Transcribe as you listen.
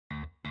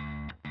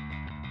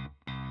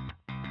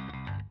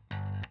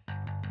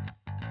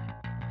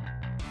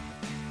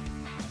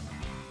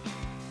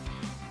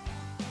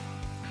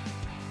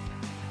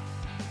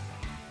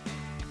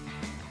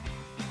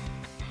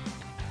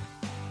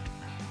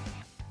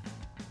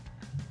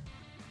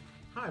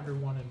Hi,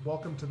 everyone, and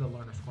welcome to the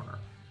Learner's Corner.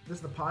 This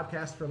is the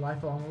podcast for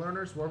lifelong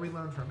learners where we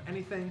learn from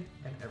anything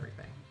and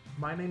everything.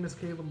 My name is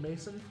Caleb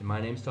Mason. And my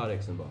name's Todd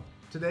Ixenbaugh.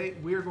 Today,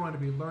 we are going to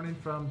be learning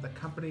from the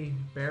company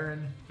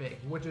Baron Fig,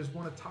 which is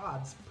one of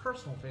Todd's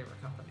personal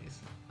favorite companies.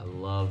 I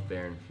love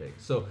Baron Fig.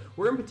 So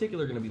we're in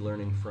particular going to be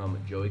learning from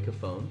Joey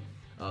Cofone,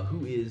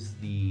 who is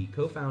the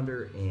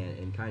co-founder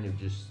and kind of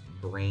just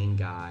brain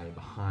guy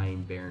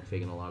behind Baron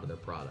Fig and a lot of their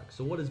products.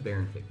 So what is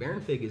Baron Fig?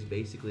 Baron Fig is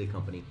basically a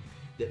company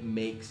that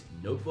makes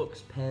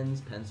notebooks,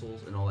 pens,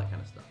 pencils, and all that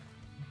kind of stuff.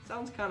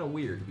 Sounds kind of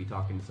weird to be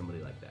talking to somebody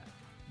like that.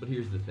 But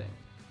here's the thing.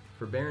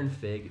 For Baron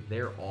Fig,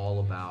 they're all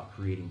about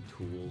creating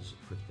tools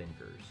for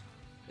thinkers.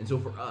 And so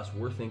for us,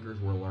 we're thinkers,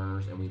 we're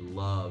learners, and we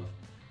love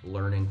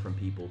learning from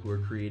people who are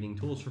creating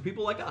tools for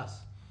people like us.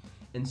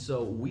 And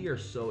so we are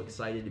so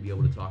excited to be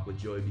able to talk with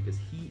Joey because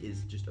he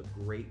is just a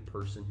great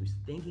person who's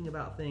thinking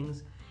about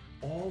things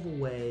all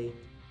the way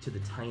to the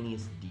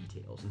tiniest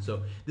details. And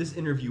so this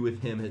interview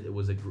with him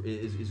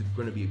is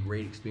going to be a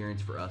great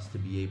experience for us to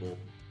be able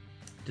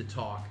to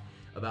talk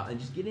about and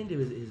just get into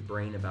his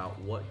brain about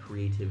what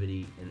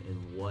creativity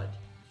and what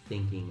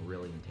thinking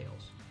really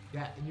entails.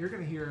 Yeah, and you're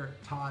going to hear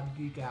Todd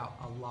geek out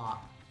a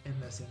lot in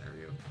this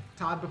interview.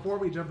 Todd, before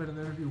we jump into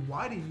the interview,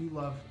 why do you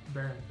love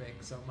Baron Fig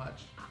so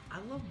much? I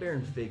love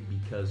Baron Fig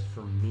because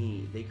for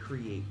me, they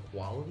create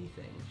quality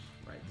things,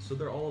 right? So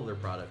all of their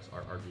products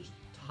are just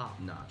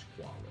top-notch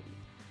quality.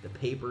 The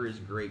paper is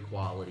great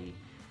quality.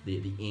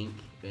 The ink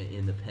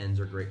in the pens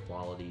are great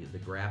quality. The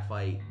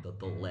graphite,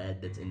 the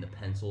lead that's in the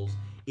pencils,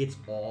 it's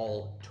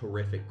all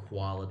terrific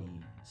quality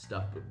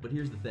stuff. But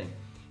here's the thing.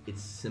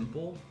 It's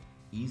simple,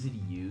 easy to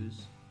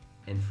use,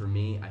 and for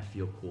me, I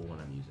feel cool when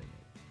I'm using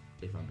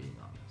it, if I'm being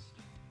honest.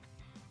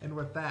 And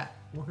with that,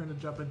 we're going to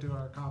jump into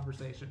our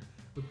conversation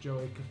with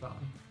Joey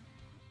Cofone.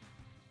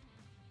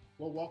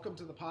 Well, welcome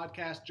to the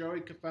podcast, Joey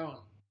Cofone.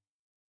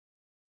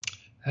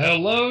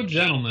 Hello,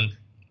 gentlemen.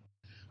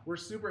 We're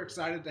super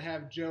excited to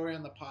have Joey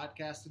on the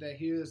podcast today.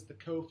 He is the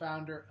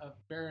co-founder of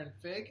Baron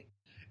Fig,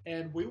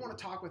 and we want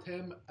to talk with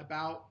him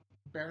about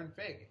Baron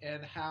Fig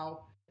and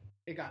how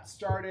it got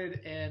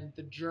started and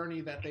the journey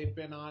that they've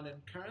been on and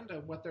kind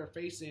of what they're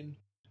facing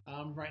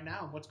right now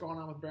and what's going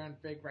on with Baron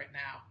Fig right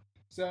now.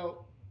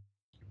 So,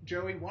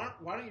 Joey, why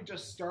don't you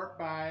just start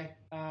by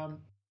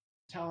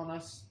telling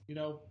us,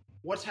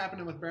 what's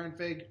happening with Baron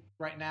Fig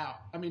right now?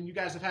 I mean, you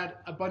guys have had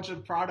a bunch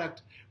of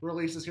product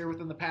releases here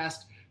within the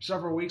past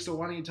several weeks, so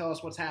why don't you tell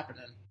us what's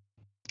happening?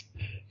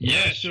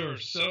 Yeah, sure.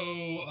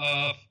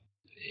 So,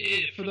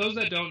 for those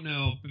that don't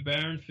know,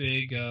 Baron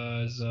Fig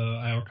is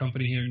our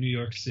company here in New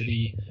York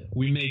City.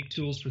 We make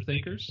tools for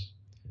thinkers.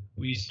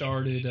 We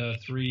started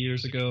 3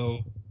 years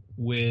ago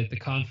with the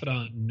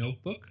Confidant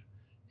notebook,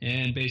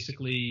 and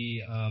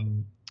basically,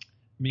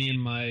 me and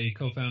my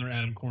co-founder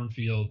Adam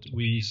Cornfield,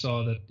 we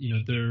saw that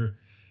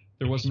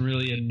there wasn't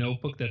really a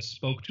notebook that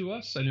spoke to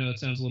us. I know that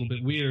sounds a little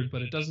bit weird,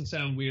 but it doesn't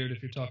sound weird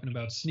if you're talking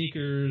about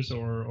sneakers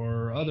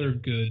or other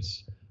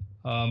goods.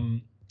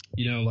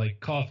 Like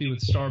coffee with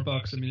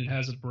Starbucks. I mean, it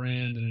has a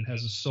brand and it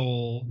has a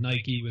soul.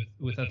 Nike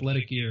with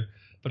athletic gear,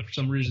 but for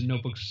some reason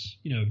notebooks,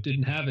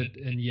 didn't have it,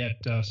 and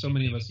yet so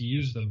many of us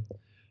use them.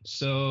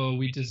 So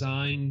we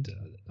designed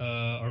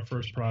our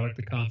first product,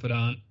 the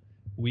Confidant.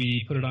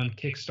 We put it on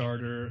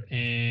Kickstarter,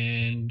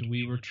 and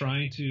we were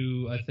trying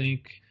to, I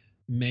think,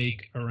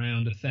 make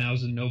around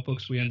 1,000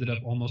 notebooks. We ended up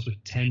almost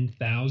with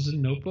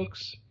 10,000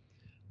 notebooks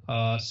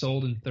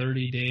sold in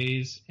 30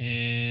 days,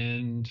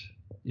 and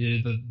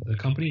the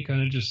company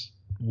kind of just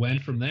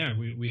went from there.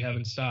 We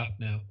haven't stopped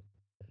now.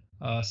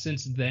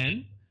 Since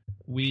then,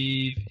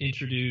 we've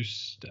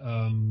introduced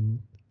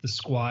the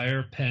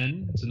Squire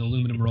pen. It's an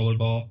aluminum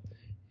rollerball,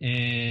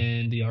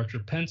 and the Archer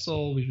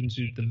pencil. We've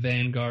introduced the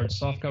Vanguard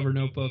softcover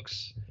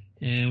notebooks,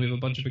 and we have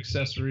a bunch of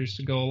accessories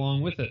to go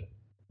along with it.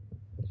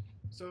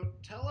 So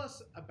tell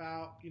us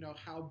about,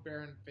 how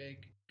Baron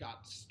Fig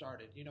got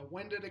started.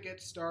 When did it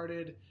get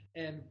started,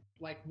 and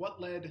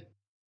what led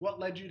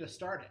you to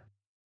start it?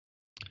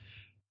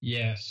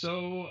 Yeah,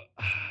 so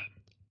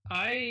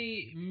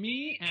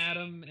me,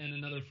 Adam, and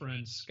another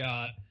friend,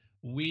 Scott,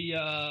 we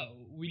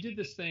did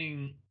this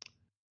thing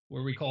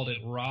where we called it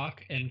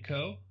Rock and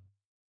Co.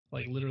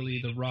 Like literally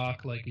the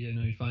rock,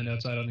 you find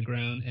outside on the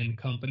ground, and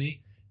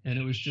company. And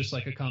it was just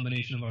like a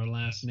combination of our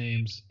last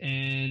names.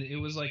 And it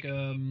was like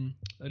an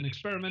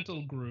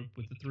experimental group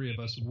with the three of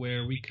us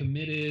where we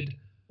committed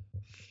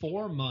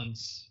 4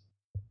 months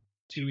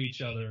to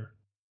each other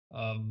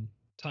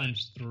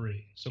times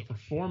 3. So for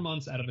 4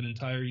 months out of an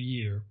entire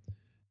year,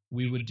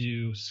 we would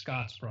do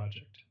Scott's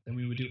project. Then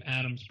we would do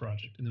Adam's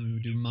project. And then we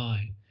would do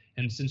mine.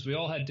 And since we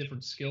all had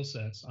different skill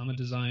sets, I'm a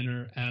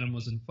designer, Adam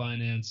was in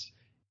finance,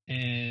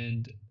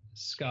 and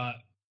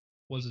Scott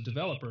was a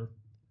developer,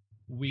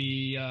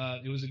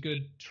 it was a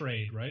good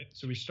trade, right?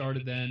 So we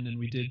started then, and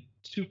we did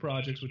 2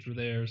 projects, which were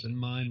theirs, and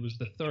mine was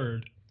the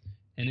third,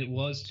 and it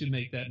was to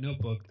make that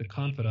notebook, the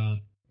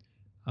Confidant.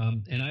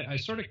 And I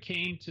sort of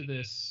came to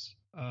this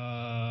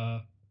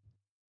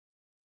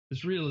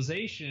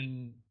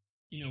realization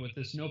with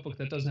this notebook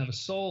that doesn't have a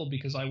soul,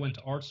 because I went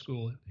to art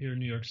school here in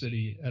New York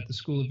City at the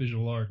School of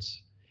Visual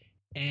Arts,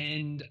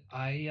 and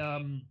I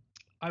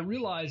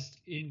realized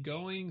in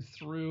going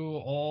through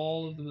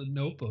all of the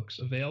notebooks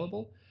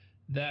available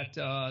that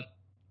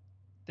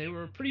they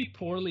were pretty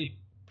poorly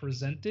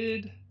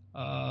presented.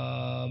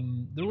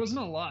 There wasn't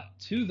a lot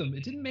to them.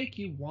 It didn't make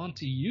you want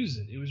to use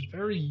it. It was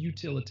very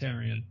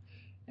utilitarian.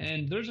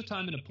 And there's a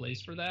time and a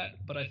place for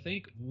that. But I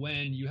think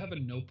when you have a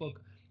notebook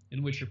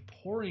in which you're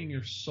pouring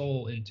your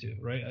soul into,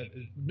 right?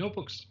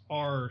 Notebooks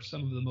are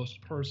some of the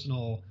most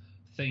personal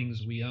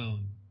things we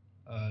own.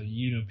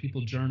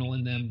 People journal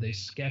in them, they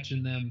sketch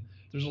in them.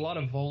 There's a lot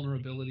of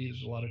vulnerability.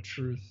 There's a lot of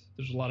truth.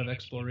 There's a lot of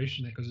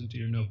exploration that goes into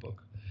your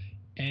notebook.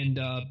 And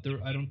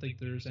I don't think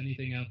there's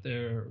anything out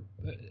there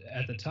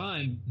at the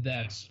time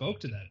that spoke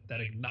to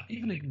that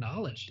even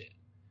acknowledged it.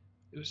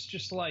 It was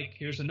just like,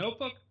 here's a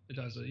notebook. It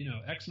does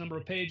X number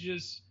of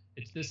pages.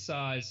 It's this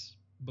size.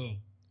 Boom.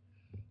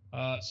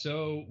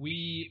 So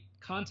we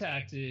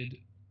contacted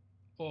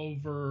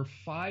over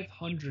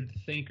 500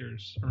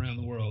 thinkers around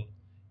the world.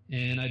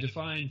 And I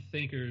define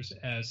thinkers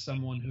as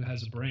someone who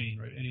has a brain,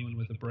 right? Anyone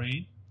with a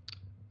brain.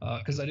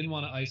 Because I didn't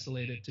want to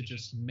isolate it to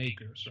just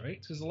makers,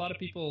 right? Because a lot of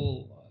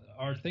people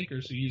are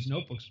thinkers who use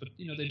notebooks, but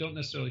they don't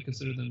necessarily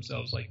consider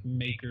themselves like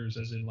makers,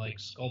 as in like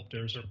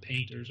sculptors or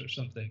painters or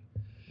something.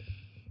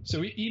 So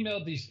we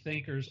emailed these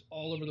thinkers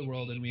all over the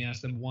world, and we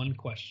asked them one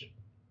question.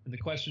 And the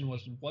question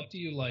was, what do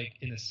you like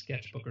in a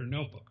sketchbook or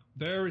notebook?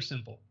 Very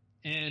simple.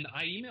 And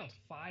I emailed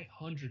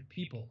 500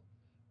 people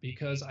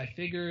because I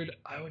figured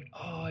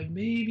I'd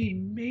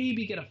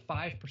maybe get a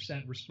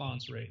 5%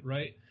 response rate,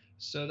 right?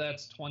 So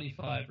that's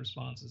 25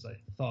 responses, I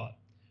thought.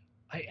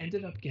 I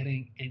ended up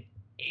getting an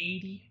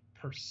 80%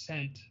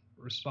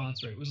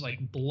 response rate. It was like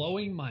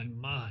blowing my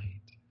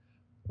mind,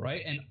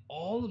 right? And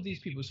all of these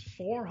people, it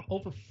was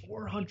over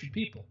 400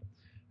 people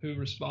who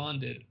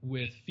responded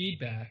with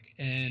feedback,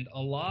 and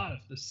a lot of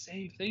the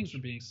same things were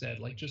being said,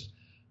 like just,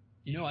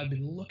 I've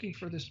been looking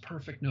for this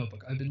perfect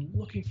notebook. I've been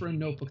looking for a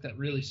notebook that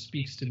really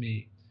speaks to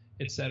me,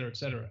 et cetera, et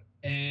cetera.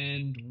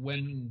 And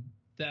when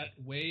that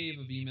wave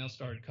of emails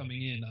started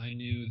coming in, I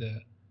knew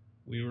that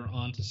we were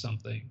onto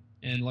something.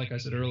 And like I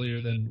said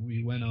earlier, then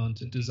we went on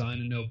to design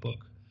a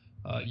notebook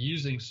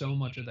using so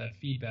much of that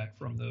feedback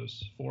from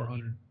those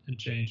 400 and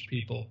change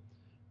people.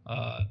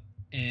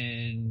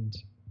 And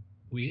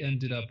we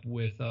ended up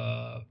with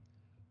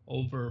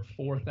over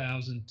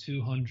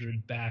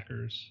 4,200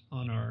 backers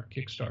on our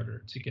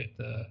Kickstarter to get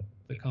the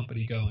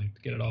company going,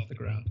 to get it off the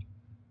ground.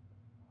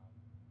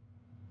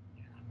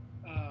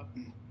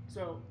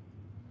 So,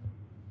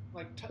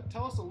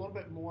 tell us a little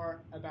bit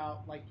more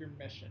about your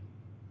mission.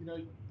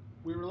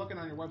 We were looking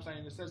on your website,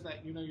 and it says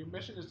that your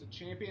mission is to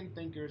champion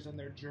thinkers in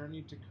their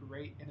journey to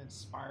create and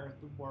inspire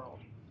the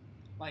world.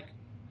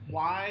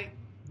 Why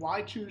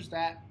choose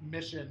that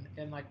mission,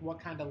 and what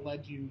kind of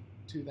led you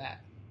to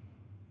that?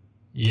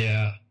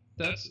 Yeah,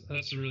 that's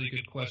a really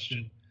good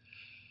question.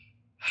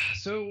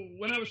 So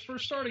when I was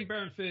first starting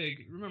Baron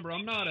Fig, remember,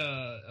 I'm not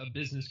a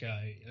business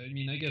guy. I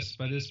mean, I guess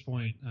by this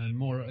point, I'm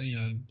more,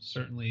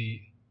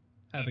 certainly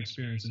have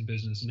experience in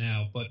business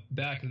now. But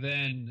back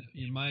then,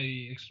 my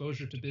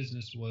exposure to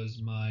business was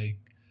my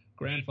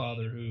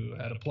grandfather, who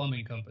had a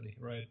plumbing company,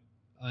 right?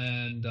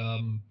 And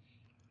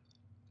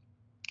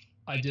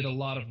I did a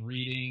lot of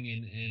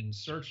reading and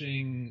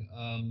searching,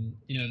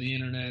 the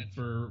internet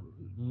for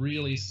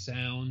really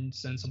sound,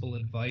 sensible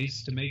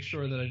advice to make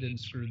sure that I didn't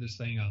screw this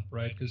thing up,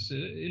 right? Because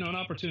an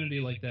opportunity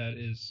like that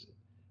is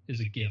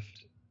a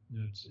gift.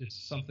 It's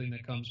something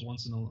that comes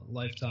once in a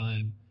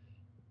lifetime,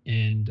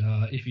 and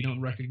if you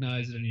don't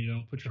recognize it and you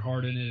don't put your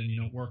heart in it and you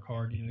don't work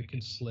hard, it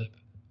can slip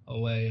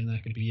away, and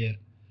that could be it.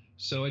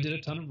 So I did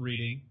a ton of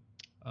reading.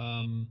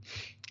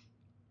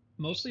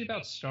 Mostly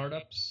about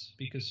startups,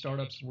 because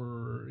startups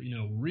were,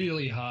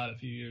 really hot a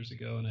few years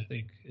ago, and I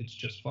think it's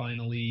just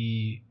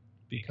finally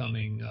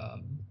becoming,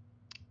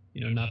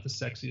 not the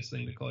sexiest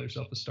thing to call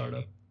yourself a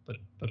startup.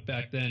 But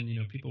back then,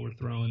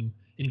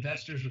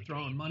 investors were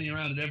throwing money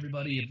around at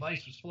everybody,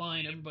 advice was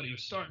flying, everybody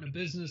was starting a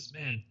business.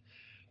 Man,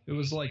 it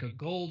was like a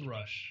gold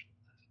rush.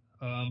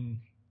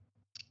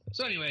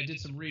 So anyway, I did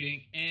some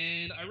reading,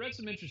 and I read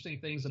some interesting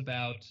things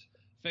about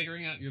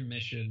figuring out your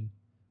mission,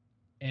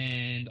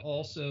 and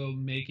also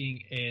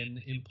making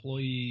an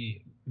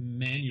employee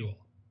manual,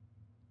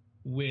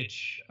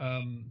 which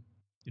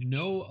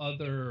no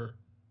other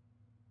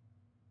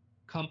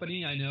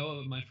company I know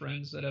of, my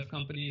friends that have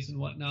companies and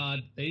whatnot,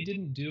 they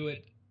didn't do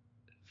it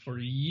for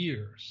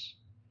years.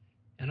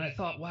 And I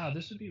thought, wow,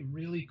 this would be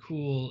really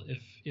cool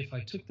if I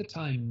took the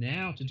time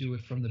now to do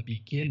it from the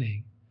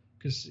beginning.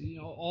 Because,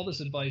 all this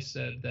advice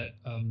said that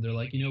they're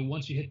like,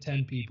 once you hit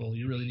 10 people,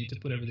 you really need to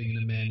put everything in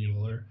a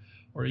manual,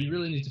 or you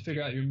really need to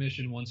figure out your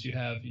mission once you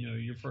have,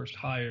 your first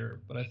hire.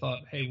 But I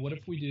thought, hey, what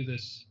if we do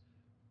this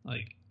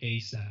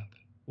ASAP?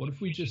 What if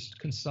we just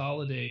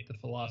consolidate the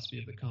philosophy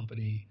of the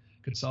company,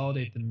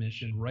 consolidate the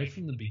mission right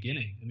from the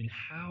beginning? I mean,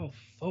 how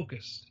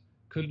focused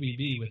could we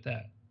be with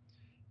that?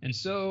 And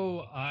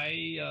so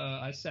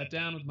I sat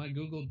down with my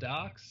Google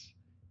Docs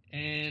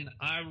And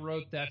I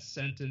wrote that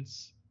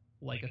sentence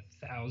like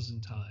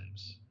 1,000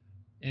 times.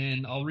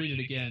 And I'll read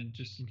it again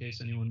just in case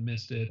anyone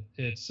missed it.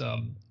 It's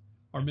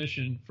our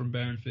mission from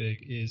Baron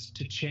Fig is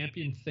to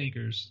champion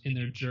thinkers in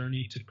their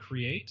journey to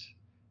create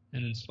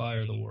and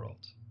inspire the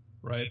world,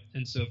 right?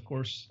 And so, of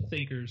course,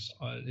 thinkers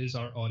is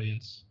our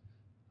audience.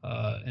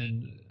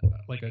 And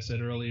like I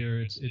said earlier,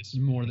 it's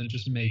more than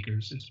just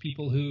makers. It's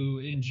people who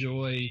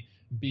enjoy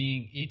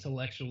being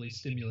intellectually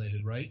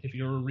stimulated, right? If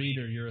you're a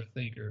reader, you're a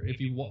thinker.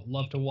 If you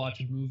love to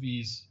watch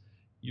movies,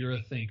 you're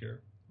a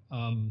thinker.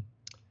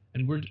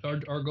 And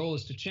our goal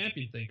is to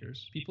champion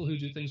thinkers, people who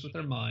do things with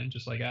their mind,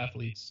 just like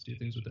athletes do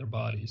things with their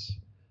bodies,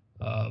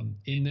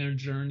 in their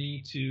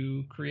journey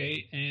to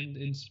create and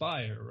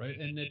inspire, right?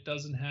 And it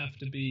doesn't have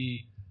to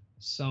be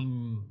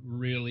some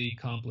really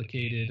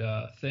complicated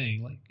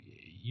thing. Like,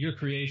 your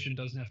creation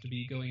doesn't have to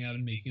be going out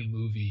and making a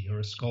movie or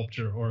a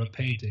sculpture or a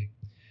painting.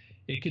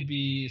 It could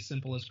be as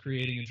simple as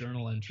creating a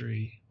journal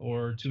entry,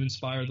 or to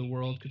inspire the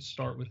world could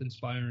start with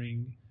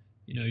inspiring,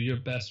 your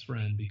best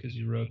friend because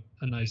you wrote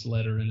a nice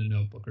letter in a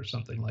notebook or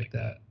something like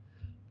that.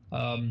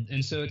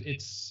 And so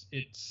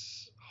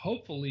it's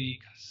hopefully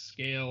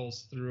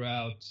scales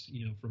throughout,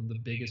 from the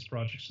biggest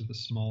projects to the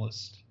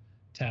smallest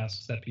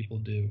tasks that people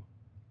do.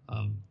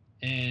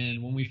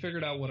 And when we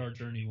figured out what our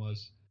journey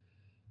was,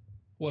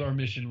 what our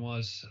mission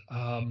was,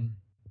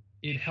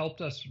 it helped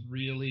us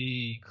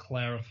really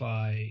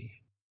clarify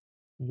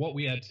what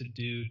we had to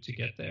do to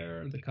get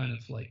there, the kind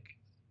of like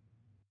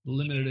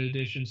limited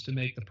editions to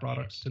make, the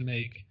products to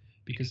make,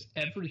 because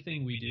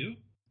everything we do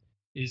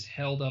is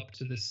held up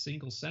to this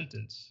single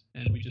sentence,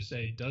 and we just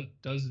say,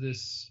 does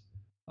this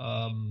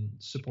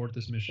support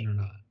this mission or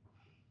not?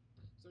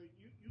 So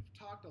you've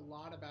talked a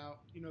lot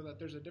about, that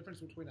there's a difference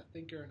between a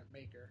thinker and a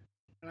maker.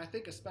 And I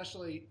think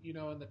especially,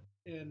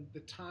 in the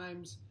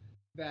times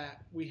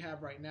that we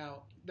have right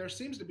now, there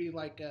seems to be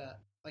like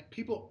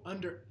people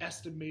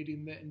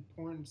underestimating the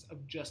importance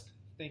of just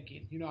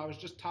thinking. I was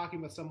just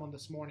talking with someone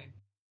this morning,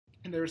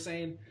 and they were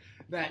saying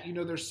that,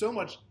 there's so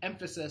much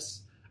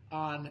emphasis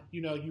on,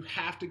 you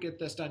have to get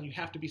this done, you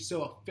have to be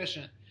so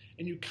efficient,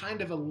 and you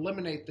kind of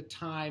eliminate the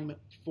time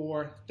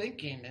for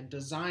thinking and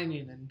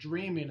designing and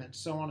dreaming and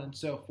so on and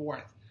so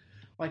forth.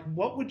 Like,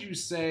 what would you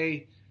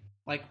say,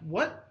 like,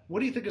 what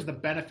do you think is the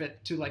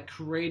benefit to, like,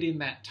 creating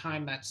that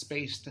time, that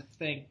space to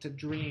think, to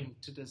dream,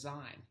 to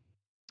design?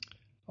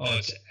 Oh,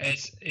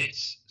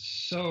 it's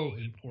so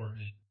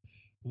important.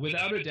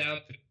 Without a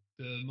doubt,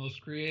 the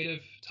most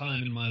creative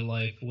time in my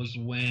life was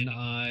when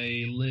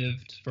I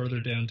lived further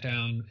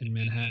downtown in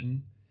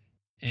Manhattan,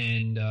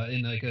 and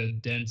in like a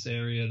dense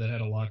area that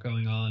had a lot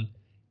going on.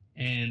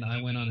 And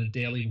I went on a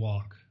daily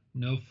walk,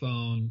 no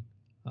phone,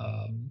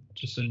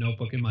 just a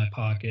notebook in my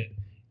pocket.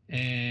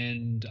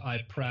 And I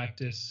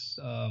practiced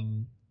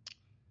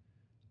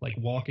like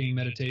walking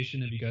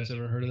meditation. Have you guys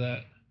ever heard of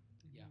that?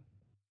 Yeah.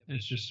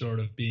 It's just sort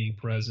of being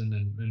present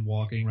and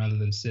walking rather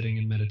than sitting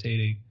and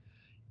meditating,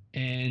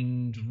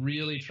 and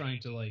really trying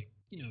to, like,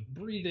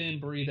 breathe in,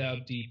 breathe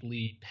out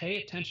deeply,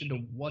 pay attention to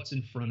what's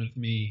in front of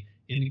me,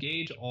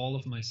 engage all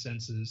of my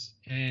senses,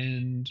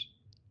 and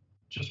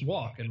just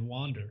walk and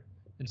wander.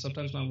 And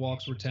sometimes my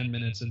walks were 10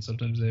 minutes, and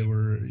sometimes they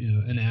were,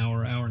 an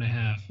hour, hour and a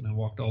half, and I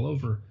walked all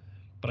over.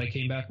 But I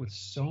came back with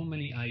so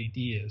many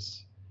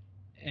ideas.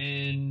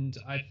 And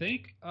I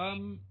think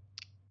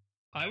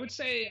I would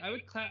say I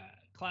would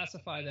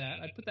classify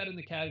that. I'd put that in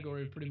the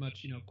category of pretty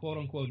much, quote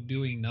unquote,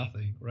 doing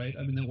nothing, right?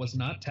 I mean, it was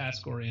not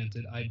task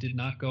oriented. I did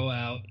not go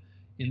out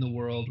in the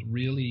world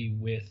really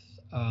with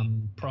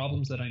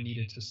problems that I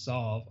needed to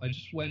solve. I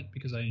just went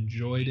because I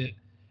enjoyed it,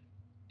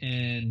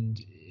 and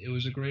it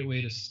was a great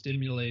way to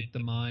stimulate the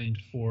mind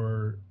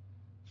for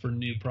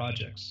new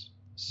projects.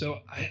 So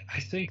I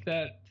think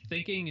that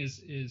thinking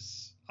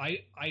is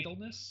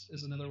idleness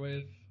is another way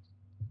of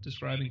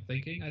describing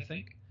thinking, I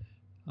think.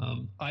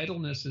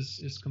 Idleness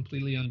is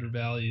completely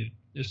undervalued,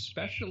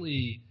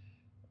 especially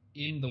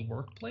in the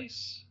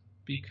workplace,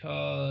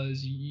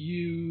 because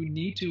you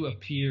need to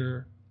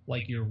appear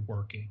like you're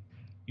working.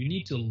 You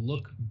need to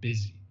look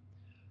busy.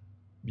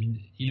 I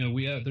mean,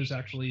 there's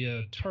actually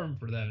a term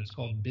for that. It's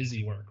called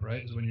busy work,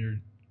 right? It's when you're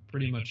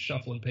pretty much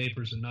shuffling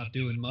papers and not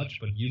doing much,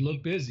 but you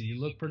look busy, you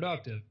look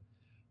productive.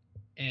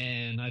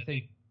 And I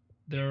think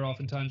there are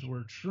often times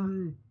where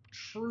true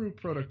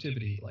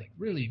productivity, like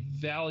really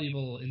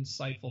valuable,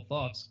 insightful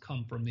thoughts,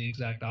 come from the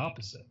exact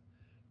opposite,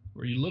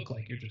 where you look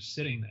like you're just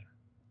sitting there.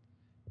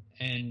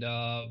 And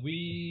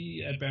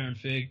we at Baron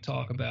Fig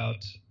talk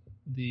about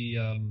the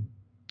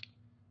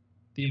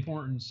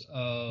importance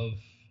of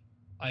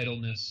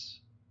idleness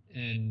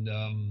and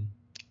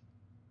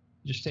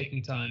just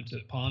taking time to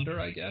ponder,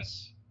 I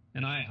guess.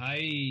 And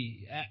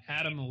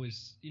Adam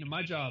always,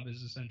 my job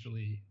is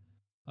essentially,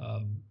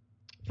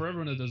 for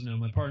everyone that doesn't know,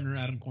 my partner,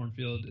 Adam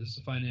Cornfield, is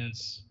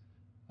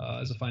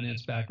has a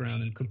finance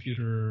background in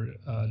computer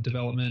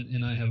development,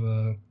 and I have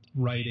a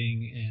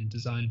writing and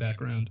design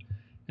background.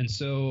 And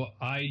so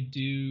I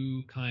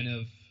do kind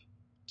of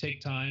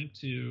take time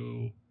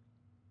to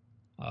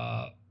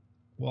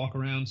walk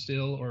around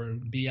still or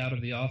be out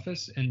of the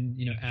office. And,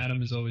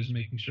 Adam is always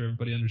making sure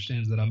everybody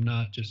understands that I'm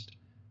not just,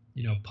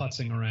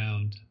 putzing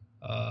around,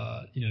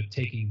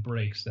 taking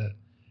breaks, that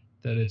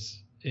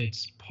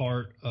it's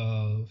part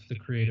of the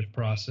creative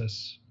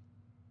process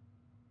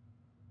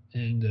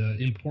and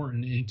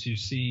important into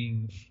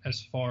seeing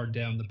as far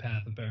down the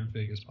path of Baron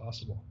Fig as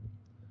possible.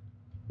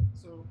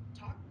 So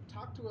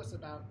talk to us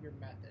about your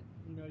method.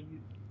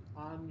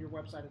 On your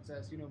website it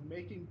says,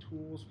 making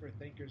tools for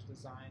thinkers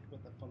designed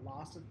with a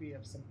philosophy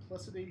of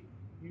simplicity,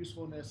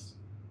 usefulness,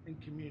 and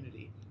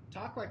community.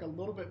 Talk a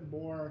little bit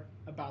more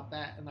about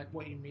that and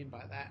what you mean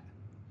by that.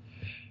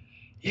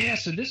 Yeah,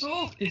 so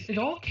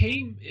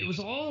it was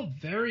all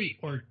very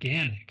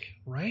organic,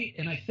 right?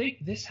 And I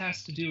think this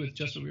has to do with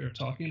just what we were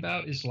talking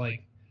about, is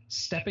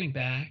stepping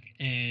back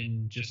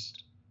and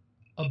just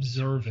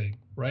observing,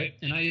 right?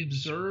 And I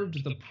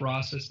observed the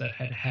process that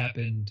had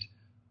happened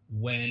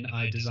when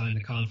I designed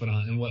the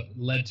Confidant and what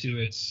led to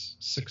its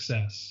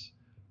success,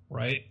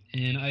 right?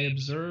 And I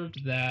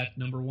observed that,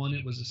 number one,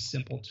 it was a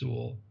simple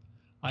tool.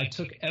 I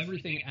took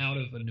everything out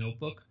of a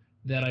notebook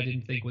that I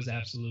didn't think was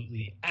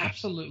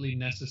absolutely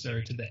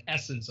necessary to the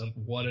essence of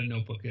what a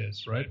notebook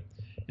is, right?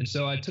 And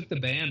so I took the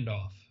band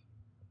off,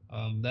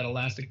 that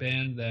elastic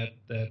band that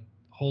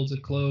holds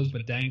it closed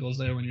but dangles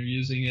there when you're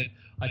using it.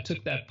 I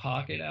took that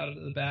pocket out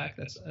of the back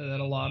that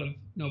a lot of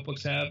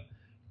notebooks have,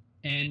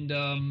 and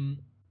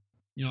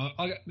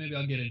maybe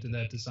I'll get into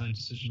that design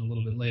decision a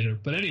little bit later.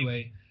 But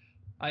anyway,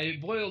 I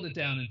boiled it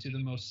down into the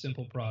most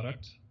simple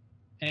product,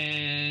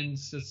 and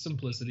it's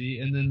simplicity.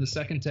 And then the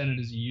second tenet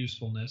is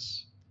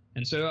usefulness.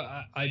 And so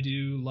I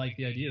do like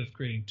the idea of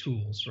creating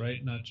tools,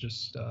 right? Not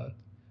just,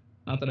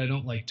 not that I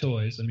don't like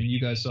toys. I mean, you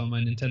guys saw my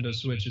Nintendo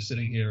Switch is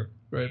sitting here,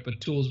 right? But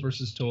tools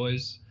versus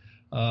toys,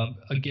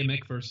 a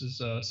gimmick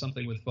versus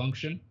something with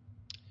function.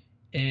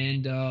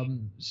 And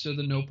so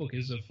the notebook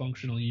is a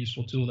functional,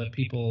 useful tool that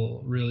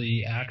people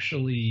really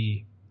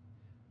actually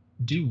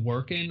do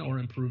work in or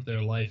improve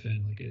their life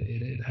in.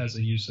 It has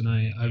a use, and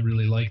I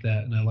really like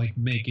that. And I like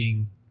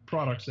making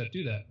products that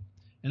do that.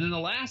 And then the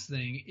last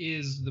thing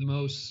is the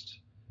most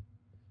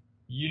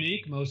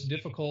unique, most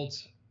difficult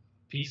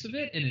piece of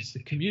it, and it's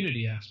the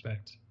community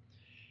aspect.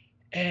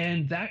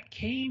 And that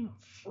came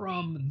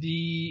from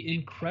the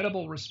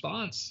incredible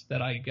response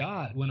that I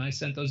got when I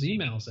sent those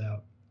emails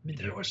out. I mean,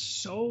 there was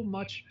so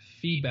much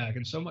feedback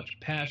and so much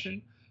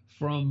passion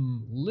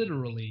from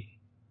literally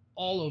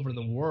all over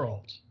the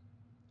world,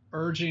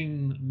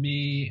 urging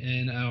me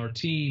and our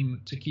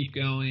team to keep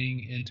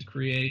going and to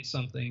create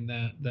something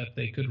that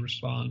they could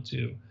respond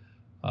to.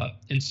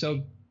 And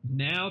so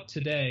now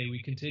today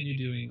we continue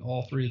doing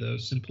all three of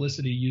those: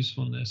 simplicity,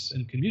 usefulness,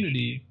 and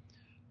community,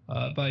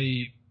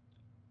 by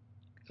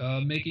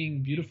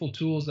making beautiful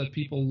tools that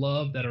people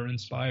love, that are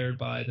inspired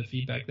by the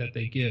feedback that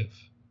they give.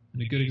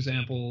 And a good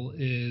example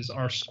is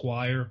our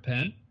Squire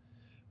pen,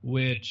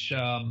 which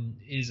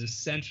is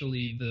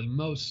essentially the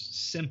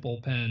most simple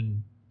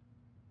pen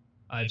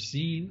I've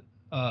seen.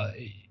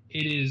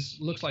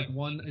 Looks like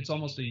it's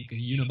almost a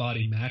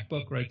unibody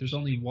MacBook, right? There's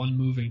only one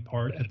moving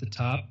part at the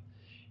top.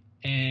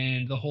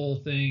 And the whole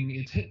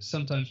thing,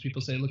 sometimes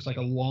people say it looks like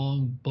a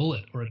long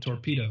bullet or a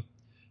torpedo,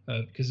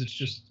 because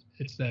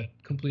it's that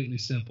completely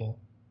simple.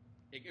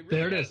 It really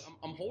there it does. is.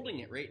 I'm holding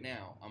it right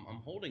now.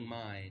 I'm holding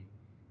mine,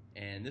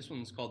 and this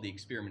one's called the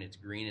Experiment. It's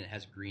green, and it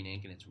has green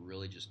ink, and it's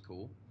really just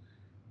cool.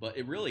 But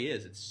it really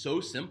is. It's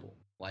so simple.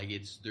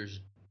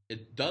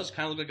 It does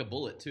kind of look like a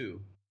bullet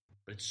too,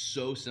 but it's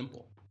so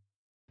simple.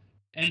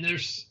 And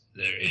it's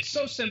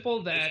so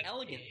simple that it's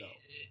elegant though.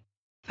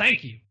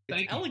 Thank you.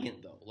 It's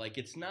elegant though.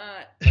 It's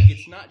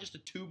not just a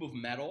tube of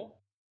metal.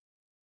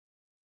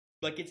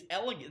 It's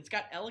elegant. It's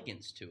got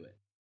elegance to it.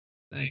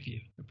 Thank you.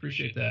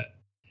 Appreciate that.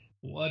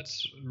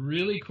 What's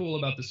really cool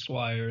about the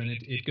Squire, and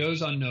it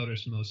goes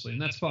unnoticed mostly,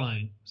 and that's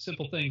fine.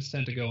 Simple things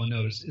tend to go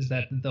unnoticed, is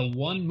that the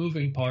one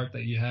moving part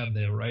that you have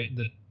there, right?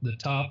 The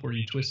top where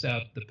you twist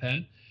out the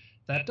pen,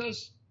 that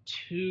does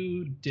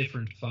two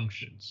different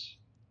functions,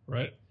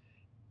 right?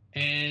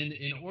 And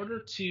in order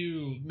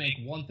to make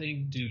one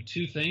thing do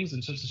two things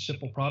in such a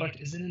simple product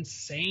is an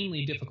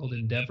insanely difficult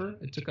endeavor.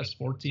 It took us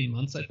 14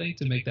 months, I think,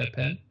 to make that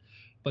pen.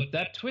 But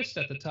that twist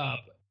at the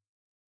top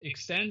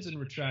extends and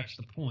retracts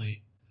the point,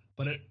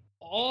 but it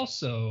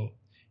also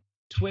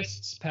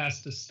twists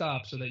past the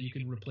stop so that you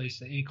can replace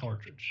the ink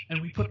cartridge.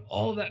 And we put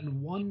all of that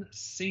in one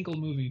single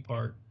moving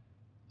part.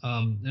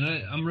 And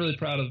I'm really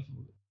proud of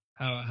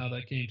how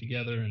that came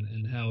together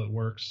and how it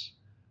works.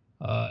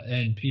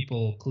 And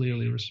people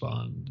clearly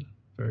respond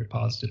very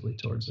positively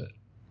towards it.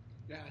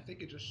 Yeah, I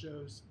think it just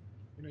shows,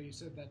 you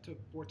said that took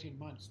 14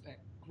 months, that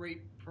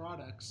great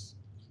products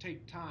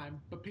take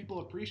time, but people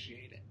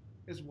appreciate it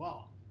as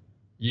well.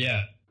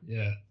 Yeah.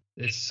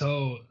 It's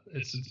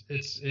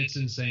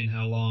insane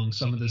how long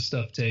some of this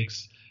stuff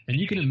takes. And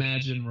you can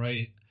imagine,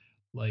 right?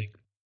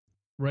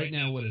 Right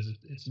now, what is it?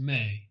 It's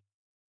May.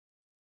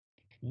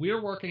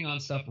 We're working on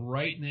stuff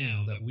right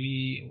now that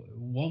we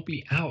won't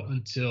be out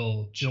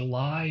until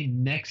July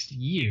next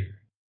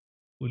year,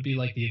 would be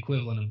like the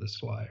equivalent of the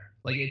Squire.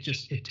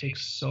 It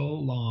takes so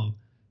long.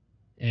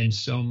 and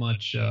so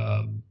much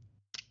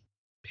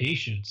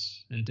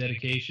patience and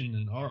dedication.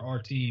 And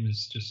our team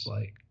is just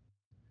like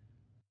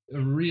a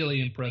really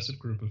impressive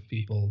group of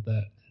people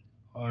that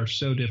are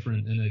so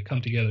different, and they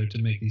come together to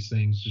make these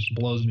things. Just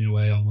blows me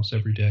away almost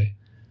every day.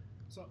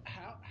 So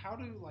how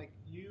do like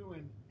you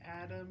and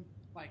Adam,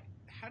 like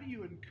how do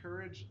you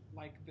encourage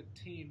like the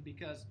team?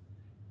 Because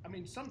I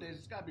mean, some days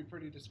it's got to be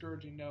pretty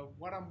discouraging. No,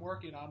 what I'm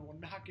working on will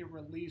not get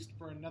released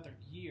for another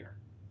year.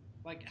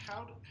 Like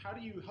how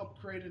do you help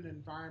create an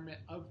environment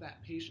of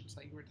that patience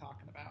that you were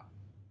talking about?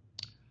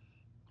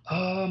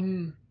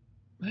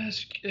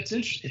 It's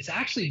interesting. It's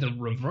actually the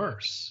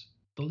reverse.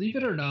 Believe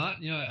it or not,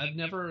 I've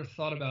never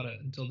thought about it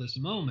until this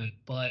moment,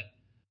 but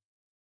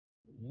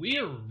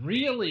we're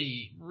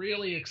really,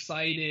 really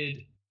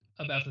excited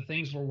about the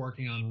things we're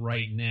working on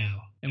right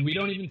now. And we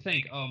don't even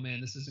think, oh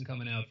man, this isn't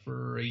coming out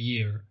for a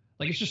year.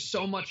 Like, it's just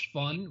so much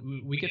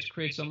fun. We get to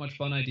create so much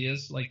fun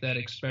ideas, like that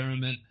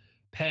experiment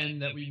pen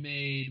that we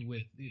made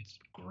with its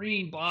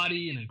green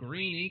body and a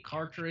green ink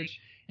cartridge.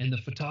 And the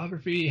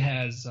photography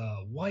has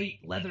white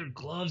leather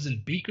gloves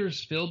and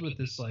beakers filled with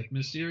this like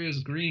mysterious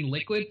green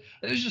liquid.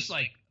 It was just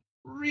like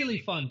really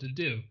fun to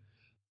do.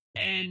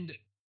 And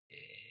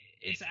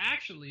it's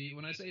actually,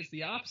 when I say it's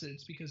the opposite,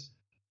 it's because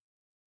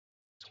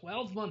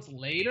 12 months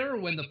later,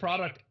 when the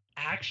product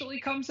actually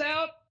comes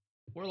out,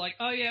 we're like,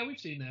 oh yeah, we've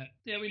seen that.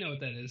 Yeah, we know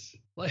what that is.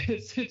 Like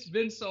it's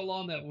been so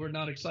long that we're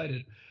not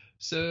excited.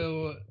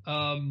 So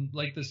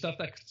like the stuff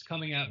that's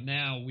coming out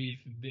now,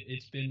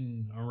 it's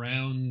been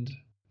around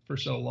for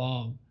so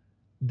long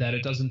that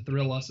it doesn't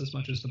thrill us as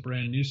much as the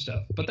brand new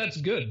stuff. But that's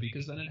good,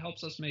 because then it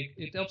helps us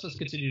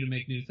continue to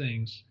make new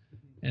things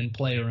and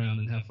play around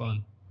and have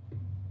fun.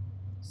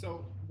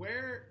 So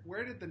where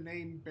did the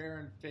name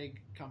Baron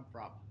Fig come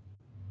from?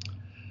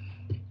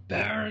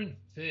 Baron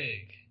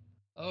Fig.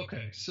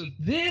 Okay, so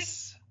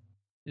this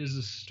is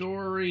a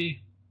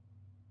story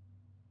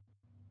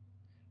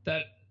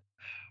that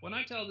when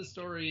I tell the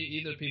story,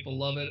 either people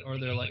love it or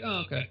they're like,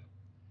 oh, okay.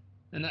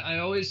 And I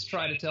always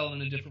try to tell it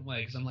in a different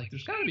way, because I'm like,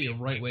 there's got to be a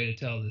right way to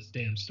tell this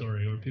damn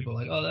story, or people are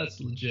like, oh, that's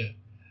legit.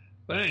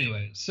 But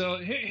anyway, so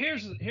here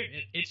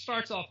it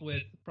starts off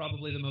with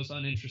probably the most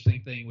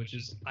uninteresting thing, which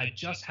is I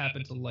just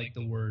happen to like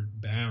the word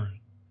Baron.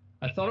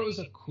 I thought it was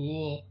a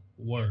cool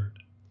word.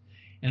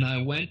 And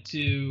I went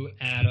to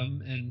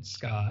Adam and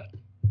Scott,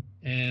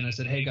 and I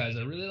said, hey guys,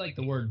 I really like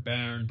the word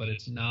Baron, but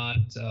it's not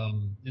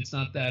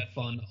that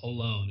fun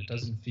alone. It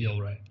doesn't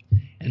feel right.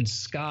 And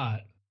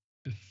Scott,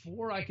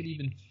 before I could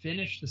even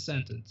finish the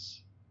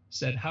sentence,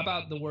 said, how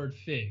about the word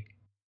fig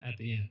at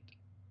the end?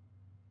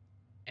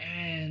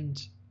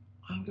 And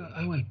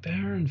I went,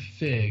 Baron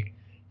Fig.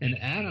 And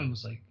Adam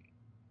was like,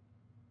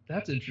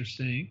 that's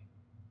interesting.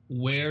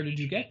 Where did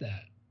you get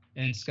that?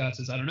 And Scott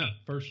says, I don't know.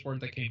 First word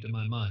that came to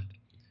my mind.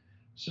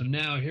 So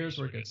now here's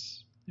where it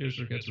gets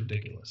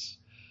ridiculous.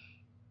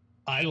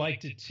 I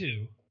liked it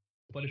too,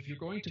 but if you're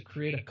going to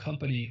create a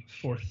company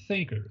for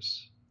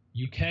thinkers,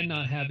 you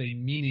cannot have a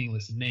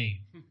meaningless name.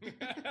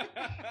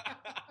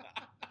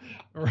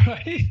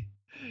 Right?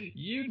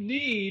 You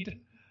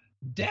need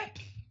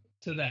depth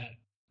to that.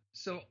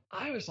 So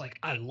I was like,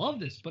 I love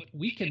this, but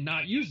we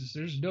cannot use this.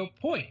 There's no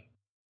point.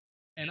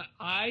 And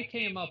I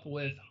came up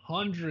with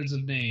hundreds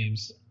of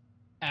names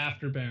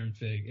after Baron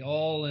Fig,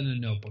 all in a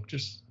notebook,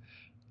 just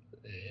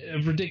a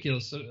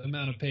ridiculous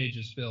amount of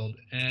pages filled.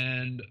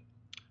 And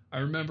I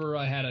remember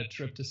I had a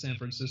trip to San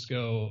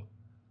Francisco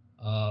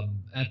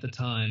at the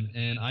time,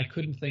 and I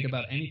couldn't think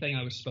about anything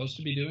I was supposed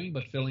to be doing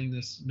but filling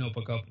this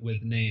notebook up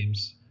with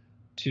names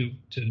to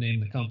name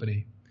the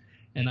company.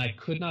 And I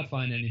could not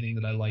find anything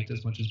that I liked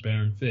as much as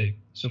Baron Fig.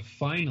 So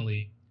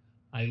finally,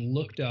 I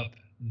looked up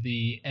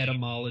the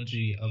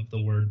etymology of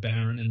the word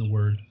Baron and the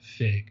word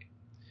fig.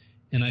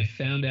 And I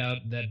found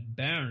out that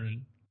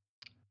Baron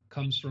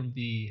comes from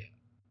the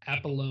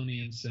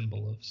Apollonian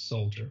symbol of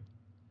soldier.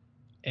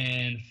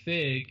 And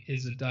fig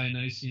is a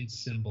Dionysian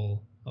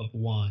symbol of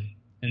wine.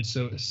 And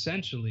so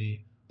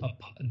essentially,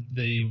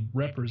 they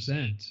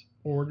represent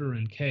order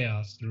and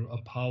chaos through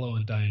Apollo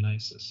and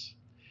Dionysus.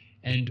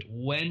 And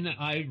when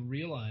I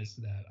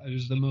realized that, it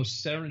was the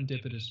most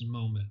serendipitous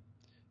moment,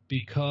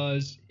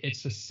 because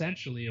it's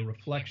essentially a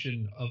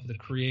reflection of the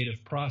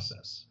creative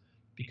process.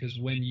 Because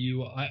when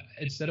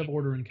instead of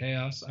order and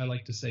chaos, I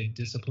like to say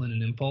discipline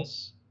and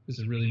impulse, because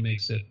it really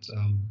makes it,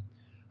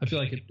 I feel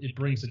like it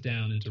brings it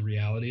down into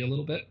reality a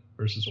little bit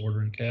versus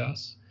order and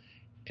chaos.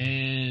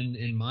 And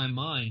in my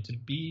mind, to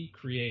be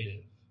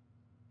creative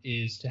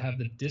is to have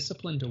the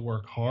discipline to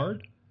work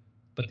hard,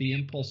 but the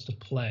impulse to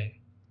play.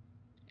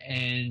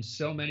 And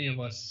so many of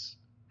us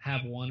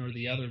have one or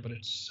the other, but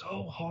it's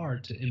so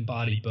hard to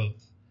embody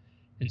both.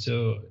 And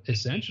so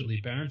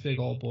essentially, Baron Fig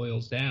all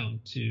boils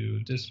down to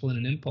discipline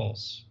and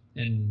impulse,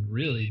 and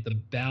really the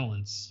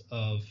balance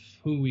of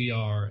who we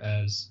are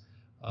as,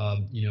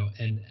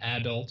 an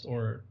adult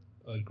or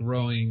a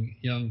growing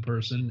young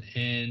person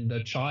and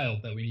a child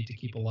that we need to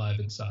keep alive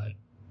inside.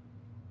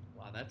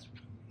 Wow, that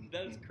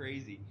is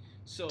crazy.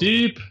 So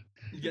deep.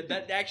 Yeah,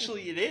 that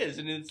actually it is,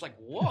 and it's like,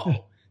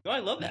 whoa. No, I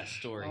love that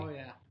story. Oh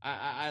yeah.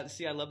 I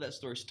see. I love that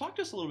story. So talk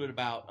to us a little bit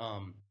about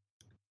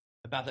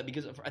that,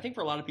 because I think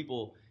for a lot of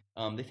people,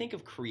 they think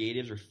of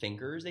creatives or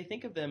thinkers. They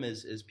think of them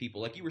as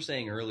people, like you were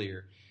saying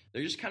earlier.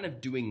 They're just kind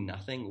of doing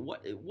nothing.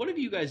 What have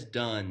you guys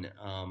done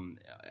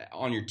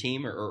on your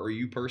team or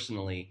you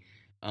personally?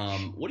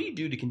 What do you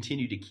do to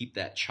continue to keep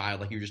that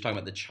child, like you were just talking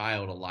about, the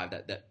child alive,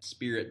 that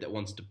spirit that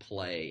wants to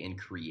play and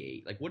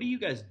create? Like, what do you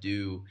guys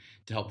do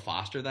to help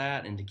foster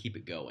that and to keep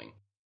it going?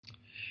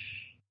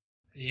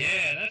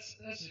 Yeah, that's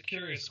a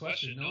curious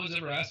question. No one's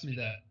ever asked me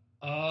that.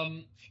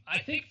 I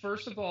think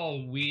first of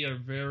all, we are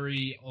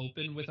very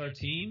open with our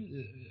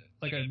team.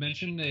 Like I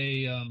mentioned,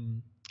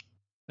 an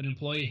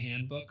employee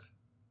handbook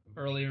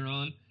earlier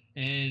on,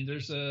 and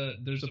there's a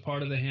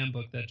part of the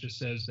handbook that just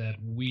says that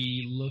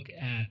we look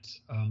at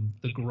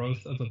the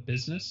growth of a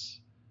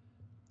business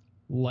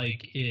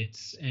like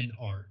it's an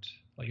art,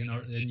 like an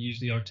art, and use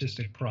the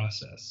artistic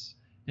process.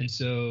 And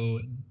so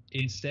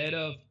instead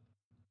of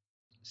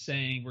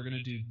saying we're going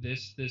to do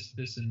this,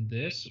 and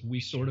this,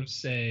 we sort of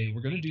say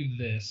we're going to do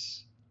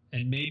this,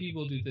 and maybe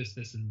we'll do this,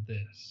 and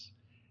this.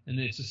 And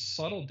it's a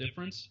subtle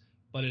difference,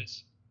 but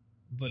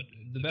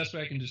the best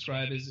way I can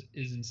describe is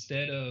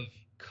instead of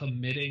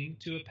committing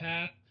to a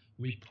path,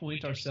 we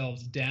point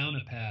ourselves down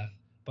a path,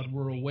 but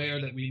we're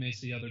aware that we may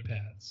see other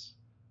paths,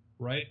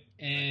 right?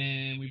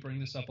 And we bring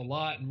this up a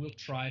lot, and we'll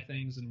try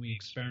things, and we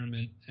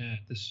experiment at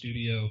the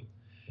studio.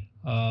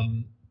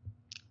 And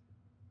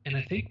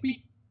I think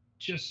we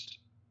just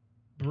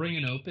bring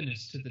an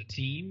openness to the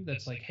team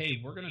that's like,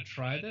 hey, we're going to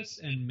try this,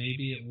 and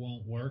maybe it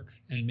won't work,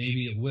 and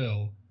maybe it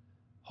will.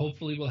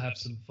 Hopefully we'll have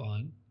some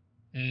fun,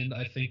 and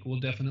I think we'll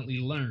definitely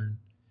learn.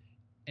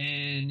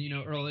 And,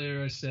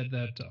 earlier I said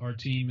that our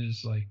team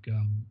is like,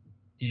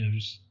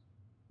 just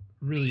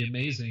really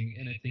amazing.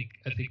 And I think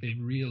they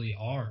really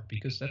are,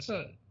 because that's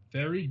a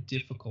very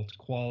difficult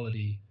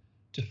quality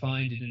to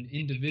find in an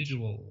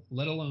individual,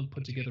 let alone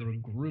put together a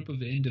group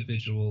of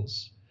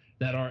individuals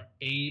that are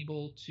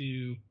able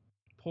to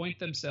point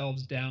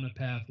themselves down a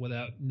path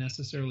without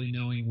necessarily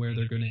knowing where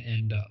they're going to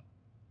end up,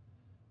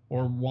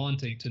 or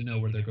wanting to know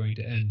where they're going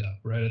to end up,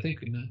 right? I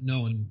think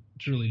no one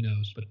truly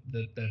knows, but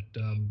that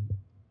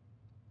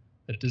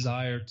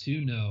desire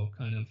to know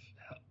kind of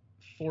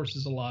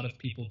forces a lot of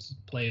people to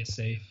play it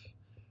safe,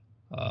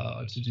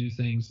 to do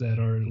things that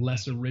are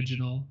less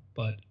original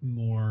but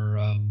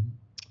more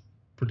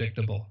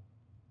predictable.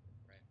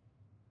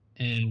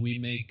 Right. And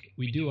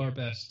we do our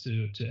best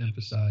to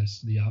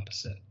emphasize the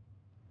opposite.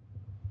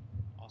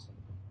 Awesome.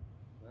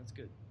 That's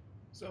good.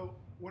 So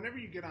whenever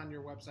you get on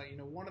your website,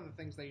 one of the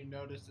things that you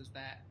notice is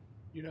that,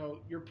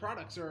 your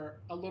products are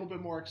a little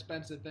bit more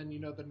expensive than,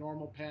 the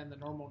normal pen, the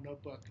normal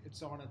notebook, and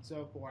so on and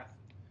so forth.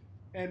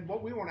 And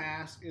what we want to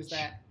ask is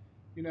that,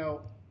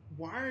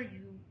 why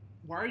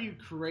are you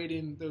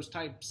creating those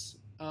types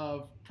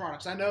of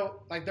products? I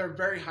know, like, they're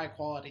very high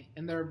quality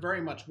and they're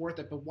very much worth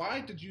it, but why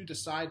did you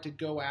decide to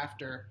go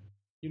after,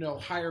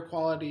 higher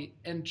quality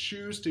and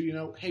choose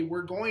to, hey,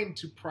 we're going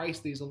to price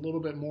these a little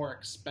bit more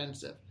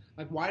expensive?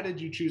 Like, why did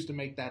you choose to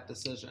make that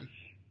decision?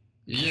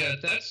 Yeah,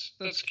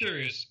 that's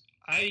curious.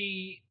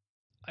 I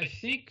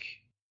think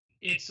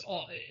it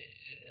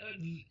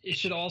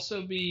should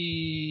also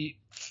be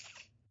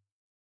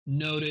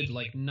noted,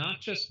 like, not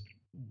just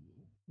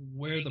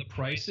where the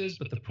price is,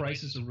 but the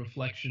price is a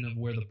reflection of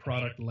where the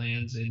product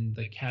lands in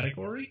the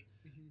category.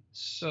 Mm-hmm.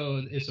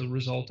 So it's a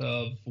result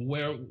of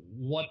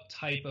what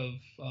type of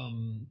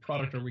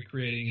product are we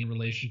creating in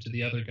relation to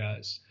the other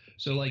guys.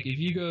 So, like, if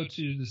you go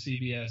to the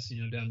CVS,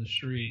 down the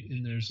street,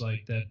 and there's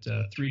like that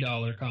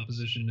 $3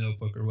 composition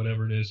notebook or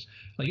whatever it is,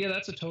 like, yeah,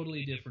 that's a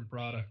totally different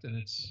product, and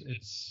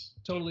it's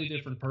totally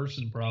different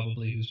person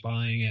probably who's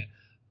buying it.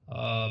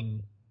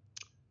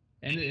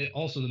 And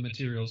also the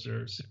materials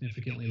are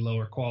significantly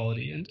lower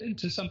quality, and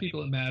to some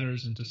people it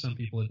matters, and to some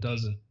people it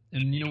doesn't.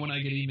 And when I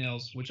get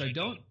emails, which I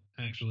don't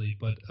actually,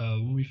 but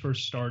when we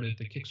first started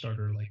the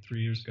Kickstarter like 3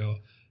 years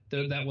ago,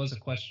 that was a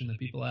question that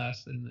people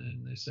asked,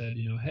 and they said,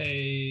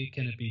 hey,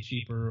 can it be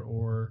cheaper,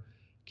 or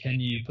can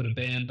you put a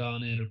band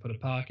on it or put a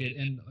pocket?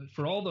 And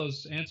for all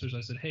those answers,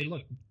 I said, hey,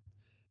 look,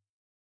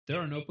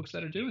 there are notebooks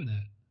that are doing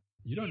that.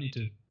 You don't need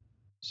to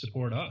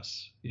support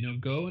us.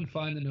 Go and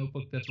find the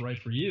notebook that's right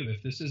for you.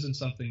 If this isn't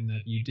something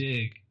that you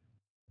dig,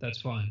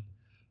 that's fine.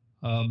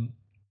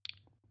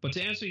 But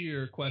to answer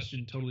your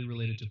question totally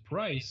related to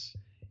price,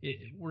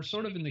 we're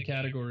sort of in the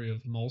category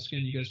of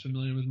Moleskine. You guys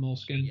familiar with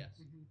Moleskine? Yes.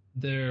 Mm-hmm.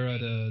 They're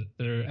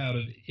out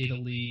of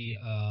Italy.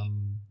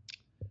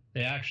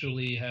 They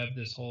actually have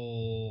this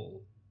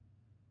whole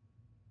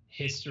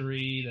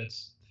history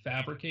that's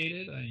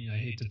fabricated. I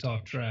hate to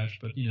talk trash,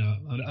 but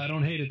I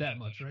don't hate it that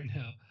much right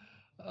now.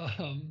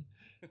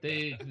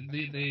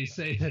 They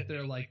say that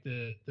they're like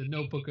the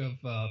notebook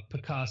of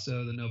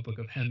Picasso, the notebook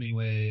of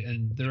Hemingway,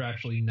 and they're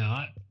actually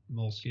not.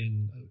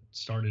 Moleskine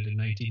started in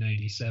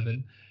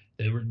 1997.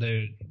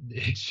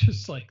 It's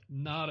just like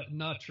not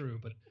true,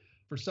 but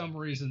for some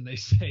reason they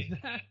say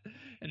that,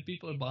 and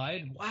people are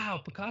buying. Wow,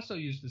 Picasso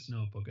used this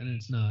notebook, and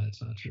it's not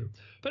true.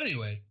 But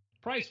anyway,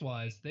 price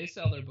wise, they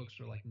sell their books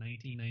for like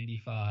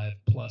 $19.95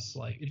 plus,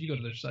 like, if you go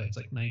to their site, it's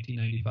like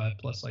 $19.95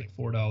 plus like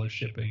 $4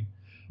 shipping.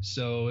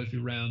 So if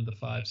you round the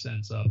 5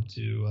 cents up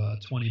to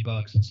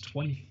 $20, it's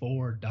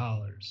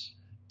 $24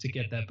 to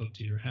get that book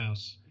to your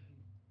house.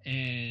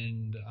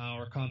 And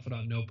our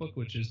Confidant notebook,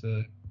 which is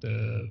the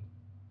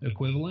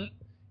equivalent,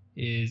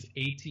 is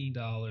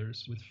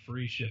 $18 with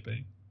free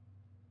shipping.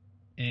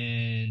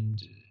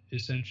 And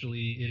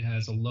essentially it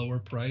has a lower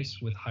price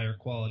with higher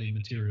quality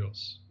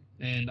materials.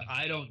 And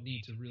I don't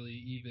need to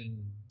really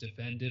even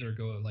defend it or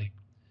go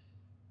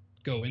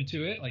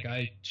into it. Like,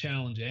 I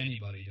challenge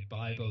anybody to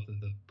buy both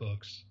of the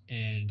books,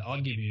 and I'll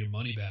give you your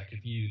money back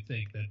if you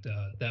think that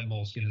that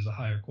moleskin is a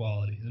higher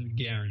quality. I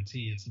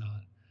guarantee it's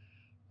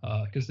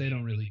not, because they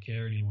don't really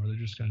care anymore. They're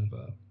just kind of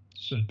a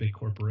big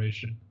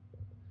corporation.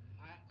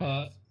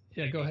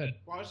 Yeah, go ahead.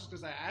 Well, I was just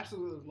going to say, I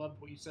absolutely loved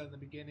what you said in the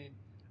beginning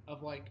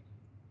of, like,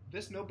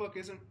 this notebook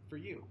isn't for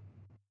you.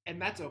 And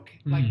that's okay.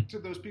 Mm-hmm. Like, to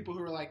those people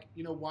who are like,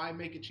 why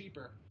make it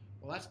cheaper?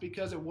 Well, that's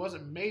because it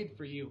wasn't made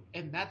for you,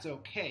 and that's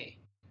okay.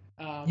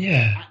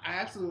 I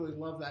absolutely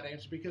love that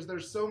answer, because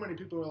there's so many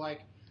people who are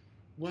like,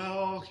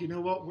 well, you know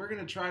what? We're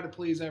going to try to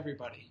please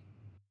everybody.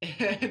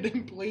 And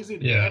in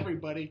pleasing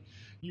everybody,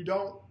 you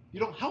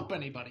don't help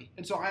anybody.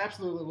 And so I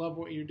absolutely love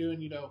what you're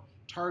doing,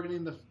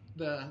 targeting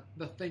the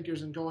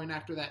thinkers and going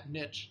after that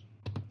niche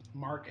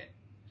market.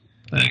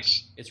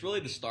 Thanks. It's really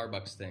the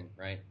Starbucks thing,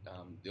 right?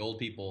 The old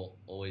people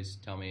always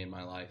tell me in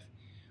my life,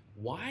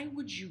 why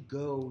would you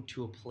go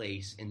to a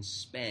place and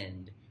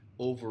spend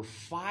over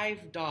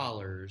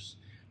 $5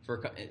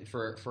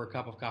 for a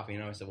cup of coffee?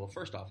 And I said, well,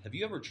 first off, have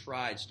you ever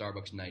tried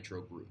Starbucks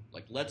Nitro Brew?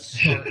 Like, let's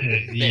start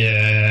there.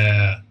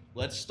 Yeah.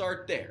 Let's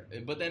start there.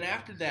 But then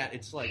after that,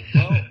 it's like,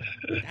 well,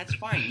 that's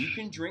fine. You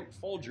can drink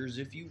Folgers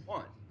if you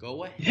want.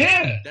 Go ahead.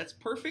 Yeah. That's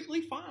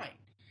perfectly fine.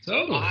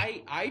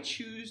 Totally. I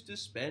choose to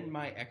spend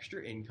my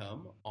extra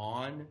income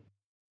on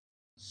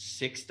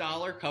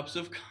 $6 cups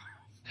of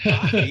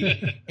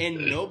coffee,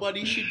 and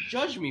nobody should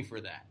judge me for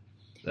that.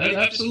 That's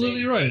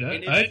absolutely right.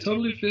 I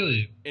totally feel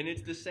you. And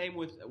it's the same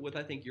with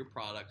I think your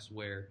products,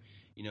 where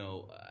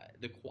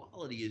the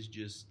quality is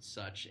just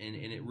such, and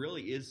it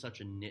really is such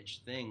a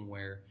niche thing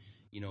where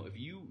if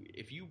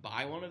you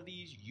buy one of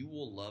these, you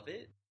will love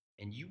it,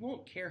 and you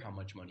won't care how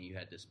much money you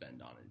had to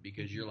spend on it,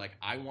 because you're like,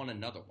 I want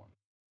another one.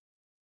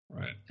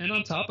 Right. And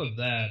on top of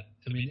that,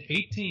 I mean,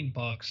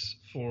 $18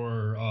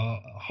 for a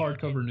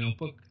hardcover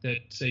notebook that,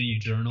 say, you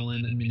journal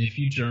in. I mean, if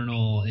you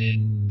journal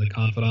in the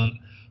Confidant,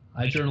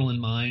 I journal in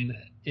mine.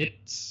 It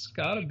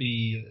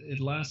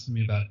lasted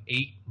me about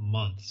 8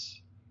 months.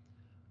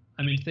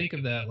 I mean, think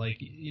of that. Like,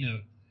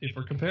 if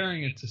we're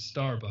comparing it to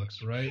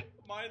Starbucks, right?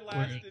 Mine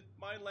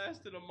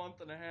lasted a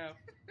month and a half.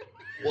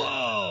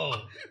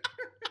 Whoa.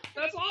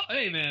 That's all.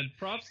 Hey, man,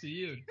 props to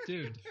you,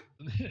 dude.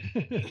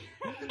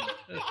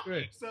 That's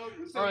great. So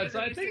all right, so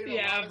I think the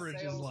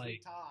average is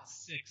like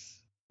 6.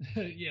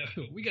 Yeah,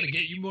 we got to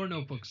get you more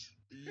notebooks.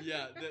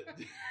 Yeah.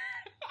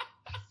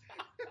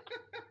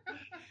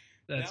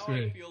 That's now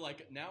great. I feel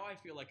like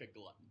a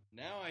glutton.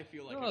 Now I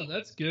feel like. Oh,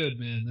 that's good,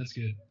 man. That's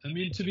good. I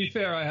mean, to be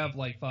fair, I have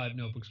like 5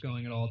 notebooks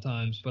going at all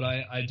times, but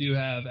I do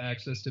have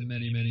access to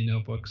many, many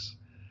notebooks.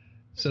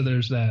 So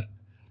there's that.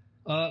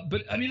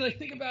 But I mean, like,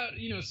 think about,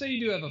 say you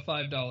do have a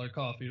 $5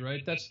 coffee,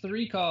 right? That's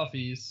 3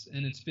 coffees,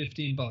 and it's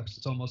 $15.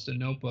 It's almost a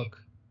notebook,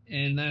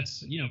 and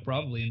that's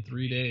probably in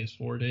 3 days,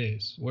 4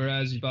 days.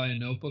 Whereas you buy a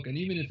notebook, and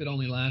even if it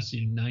only lasts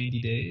you 90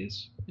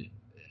 days,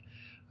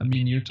 I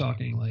mean, you're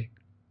talking like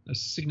a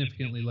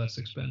significantly less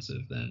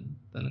expensive than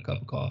a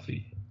cup of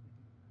coffee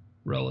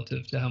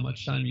relative to how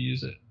much time you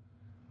use it.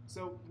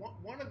 So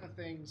one of the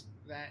things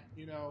that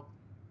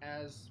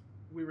as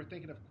we were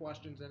thinking of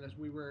questions, and as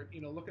we were,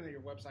 looking at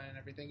your website and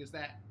everything, is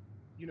that,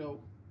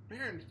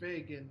 Baron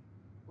Fig and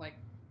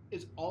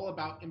is all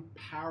about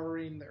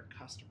empowering their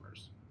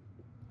customers.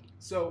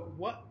 So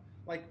what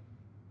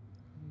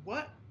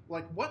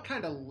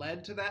kind of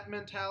led to that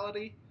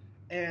mentality,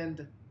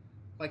 and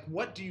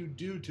what do you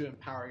do to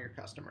empower your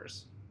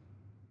customers?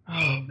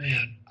 Oh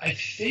man, I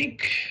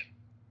think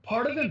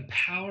part of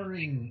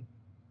empowering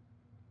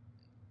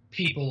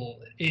people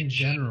in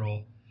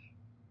general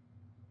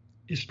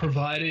is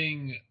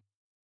providing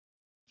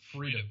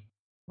freedom,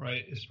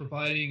 right? It's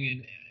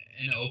providing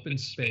an open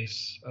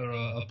space or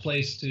a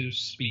place to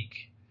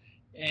speak.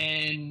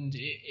 And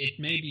it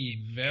may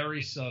be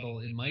very subtle.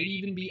 It might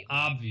even be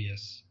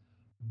obvious,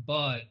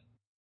 but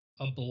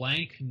a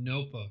blank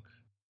notebook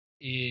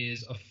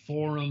is a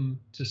forum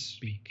to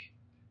speak.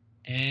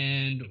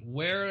 And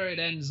where it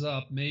ends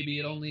up,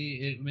 maybe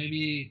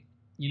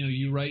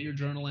you write your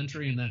journal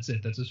entry and that's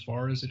it. That's as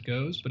far as it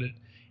goes, but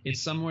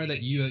it's somewhere that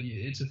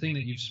it's a thing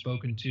that you've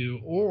spoken to,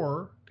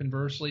 or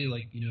conversely,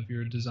 if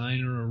you're a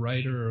designer or a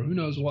writer or who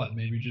knows what,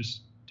 maybe you're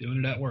just doing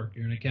it at work,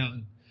 you're an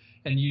accountant,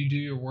 and you do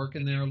your work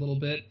in there a little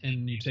bit,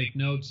 and you take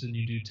notes and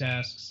you do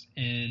tasks,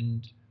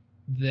 and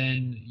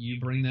then you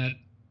bring that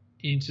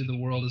into the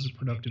world as a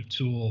productive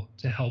tool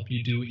to help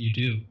you do what you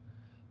do.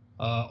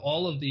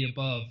 All of the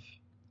above,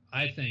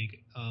 I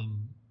think,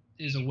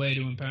 is a way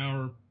to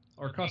empower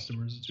our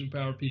customers, to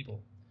empower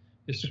people.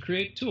 is to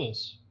create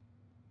tools,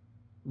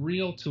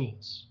 real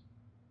tools.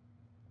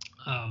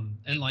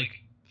 And like,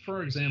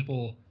 for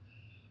example,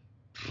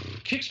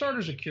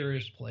 Kickstarter's a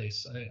curious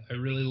place. I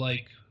really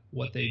like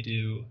what they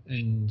do,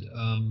 and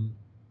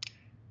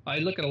I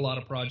look at a lot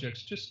of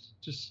projects. Just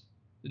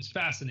it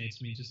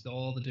fascinates me, just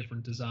all the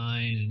different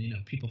design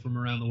and people from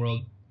around the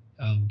world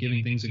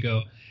giving things a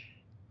go.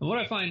 And what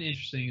I find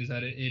interesting is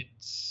that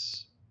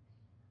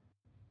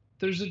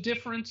there's a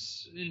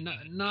difference in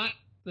not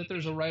that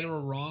there's a right or a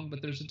wrong,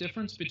 but there's a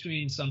difference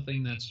between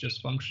something that's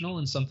just functional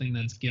and something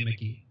that's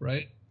gimmicky,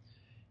 right?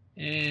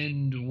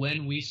 And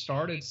when we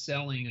started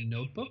selling a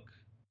notebook,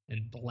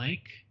 and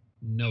blank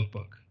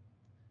notebook,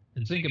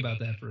 and think about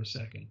that for a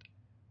second,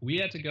 we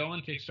had to go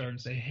on Kickstarter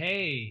and say,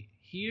 hey,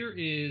 here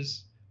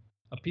is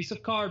a piece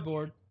of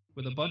cardboard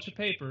with a bunch of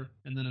paper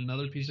and then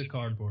another piece of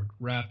cardboard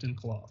wrapped in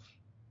cloth.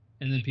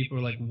 And then people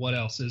are like, what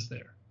else is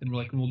there? And we're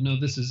like, well, no,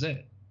 this is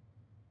it.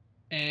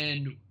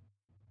 And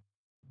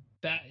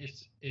that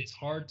it's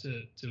hard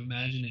to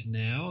imagine it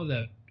now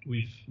that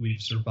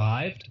we've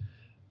survived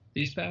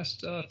these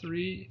past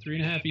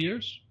 3.5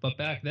 years. But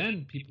back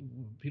then,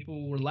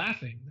 people were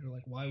laughing. They're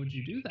like, why would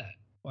you do that?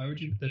 Why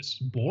would you? That's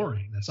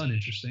boring. That's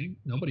uninteresting.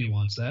 Nobody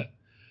wants that.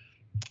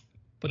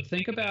 But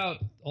think about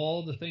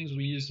all the things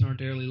we use in our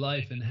daily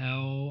life and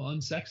how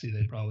unsexy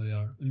they probably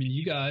are. I mean,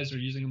 you guys are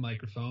using a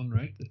microphone,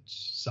 right?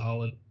 That's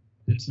solid.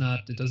 It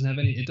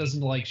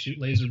doesn't like shoot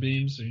laser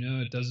beams.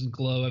 It doesn't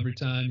glow every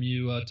time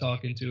you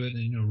talk into it,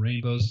 and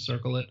rainbows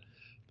circle it.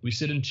 We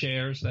sit in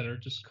chairs that are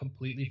just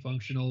completely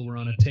functional. We're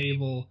on a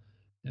table,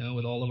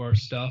 with all of our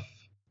stuff.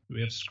 We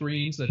have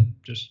screens that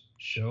just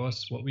show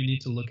us what we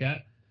need to look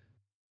at.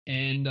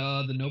 And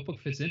the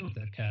notebook fits in with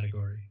that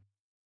category.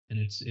 And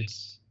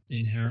it's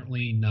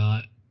inherently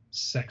not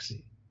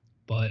sexy.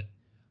 But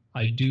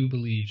I do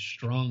believe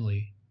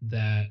strongly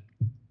that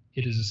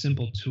it is a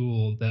simple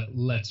tool that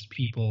lets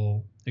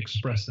people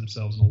express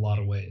themselves in a lot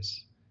of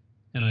ways.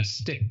 And I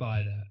stick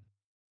by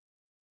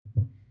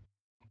that.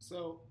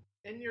 So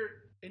in your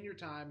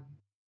time,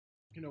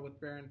 with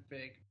Baron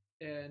Fig,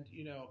 and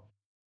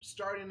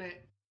starting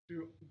it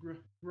to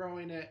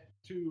growing it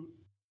to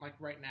like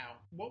right now,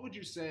 what would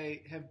you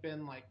say have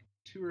been like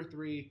 2 or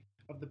 3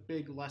 of the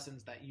big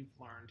lessons that you've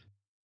learned?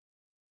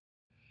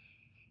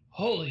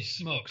 Holy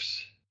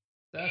smokes,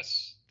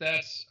 that's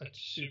a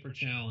super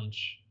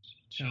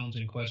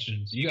challenging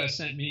question. You guys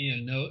sent me a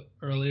note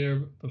earlier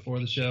before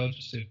the show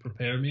just to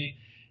prepare me,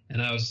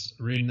 and I was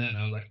reading that and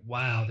I was like,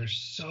 wow, there's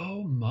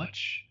so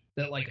much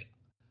that like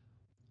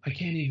I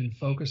can't even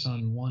focus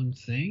on one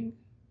thing,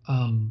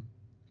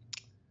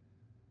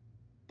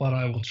 but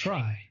I will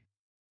try.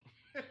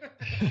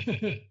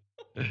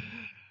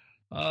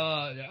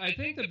 I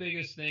think the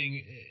biggest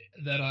thing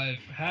that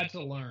I've had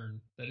to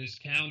learn that is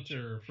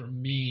counter for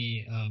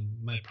me,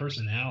 my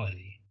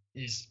personality,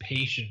 is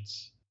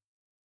patience.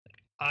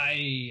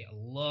 I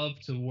love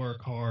to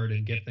work hard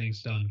and get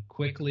things done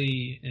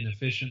quickly and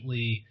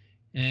efficiently.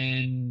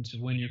 And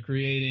when you're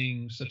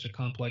creating such a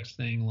complex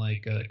thing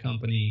like a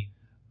company,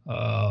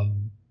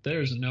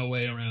 there's no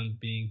way around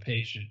being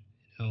patient.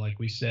 Like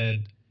we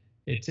said,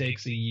 it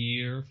takes a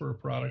year for a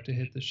product to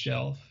hit the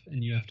shelf,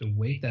 and you have to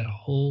wait that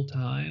whole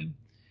time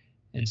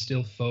and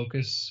still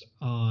focus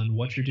on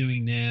what you're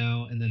doing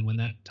now. And then when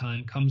that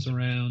time comes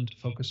around,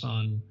 focus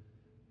on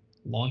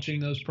launching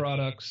those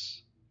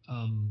products.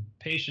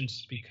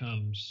 Patience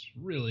becomes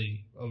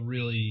really a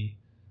really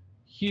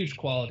huge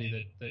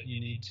quality that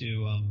you need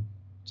to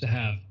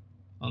have.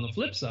 On the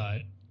flip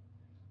side,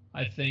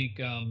 I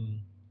think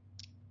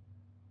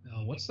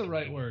what's the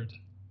right word?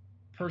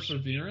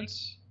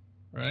 Perseverance,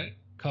 right?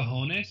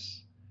 Cojones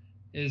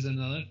is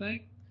another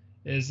thing.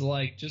 Is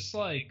like just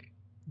like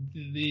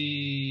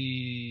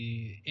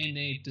the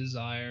innate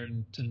desire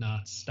to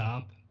not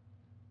stop,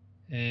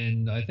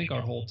 and I think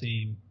our whole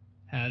team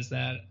has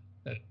that.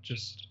 That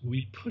just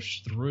we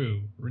push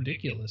through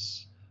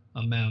ridiculous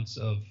amounts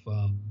of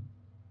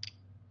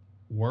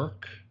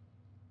work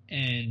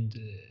and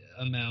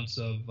amounts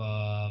of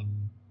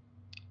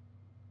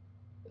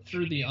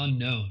through the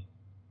unknown,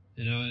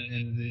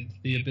 and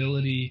the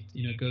ability,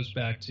 goes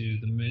back to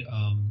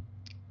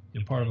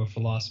the part of a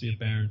philosophy of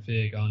Baron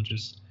Fig on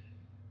just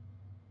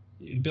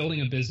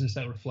building a business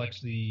that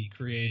reflects the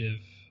creative,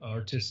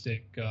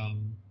 artistic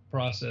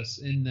process,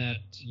 in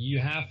that you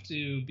have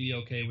to be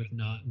okay with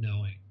not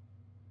knowing.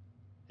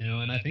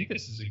 And I think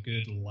this is a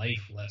good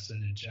life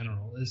lesson in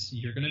general, is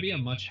you're going to be a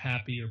much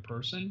happier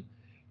person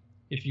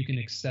if you can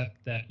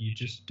accept that you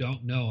just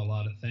don't know a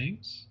lot of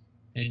things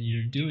and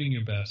you're doing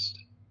your best.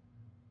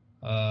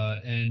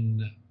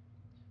 And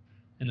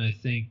I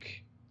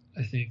think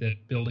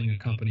that building a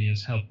company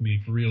has helped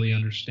me really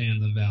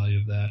understand the value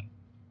of that.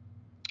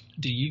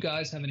 Do you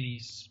guys have any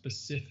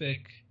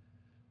specific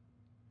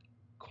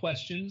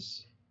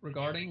questions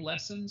regarding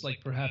lessons?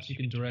 Like perhaps you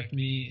can direct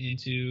me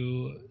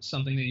into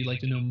something that you'd like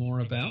to know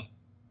more about.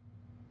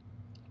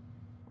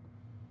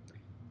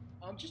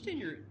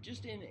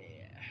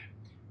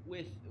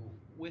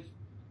 With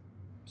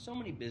so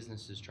many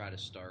businesses try to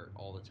start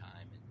all the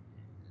time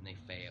and they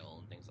fail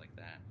and things like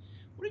that.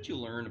 What did you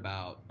learn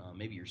about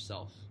maybe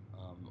yourself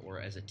or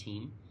as a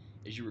team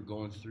as you were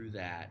going through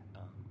that?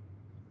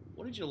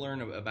 What did you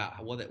learn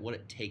about what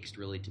it takes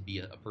really to be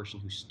a person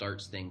who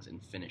starts things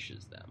and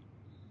finishes them?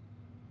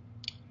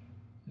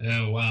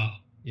 Oh wow,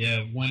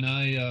 yeah. When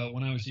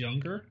I was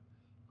younger,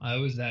 I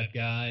was that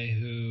guy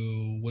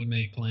who would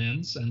make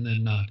plans and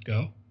then not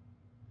go.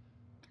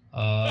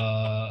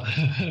 Uh,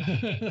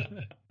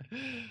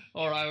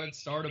 or I would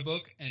start a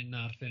book and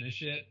not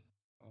finish it.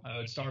 I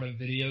would start a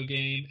video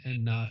game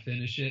and not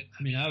finish it.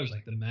 I mean, I was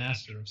like the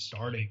master of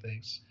starting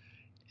things.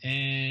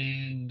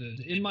 And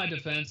in my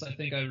defense, I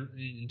think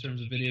in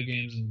terms of video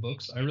games and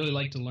books, I really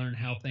like to learn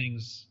how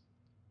things,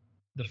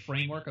 the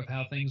framework of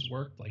how things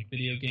work, like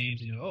video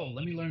games. Oh,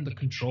 let me learn the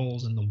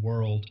controls in the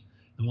world.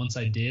 And once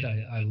I did,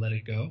 I let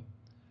it go.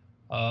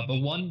 But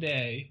one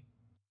day,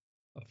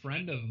 a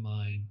friend of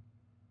mine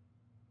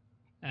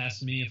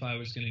asked me if I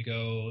was going to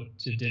go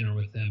to dinner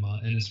with him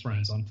and his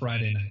friends on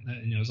Friday night.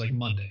 And it was like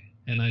Monday.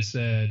 And I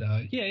said,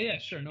 yeah,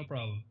 sure, no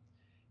problem.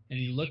 And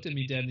he looked at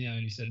me dead in the eye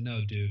and he said, no,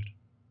 dude.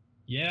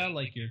 Yeah,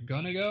 like you're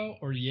going to go,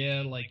 or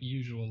yeah, like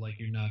usual, like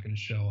you're not going to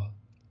show up.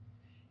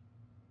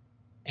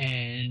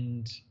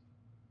 And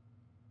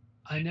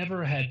I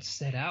never had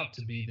set out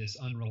to be this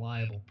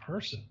unreliable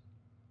person.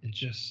 It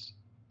just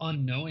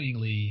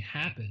unknowingly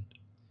happened.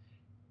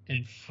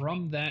 And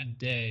from that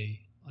day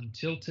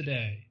until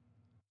today,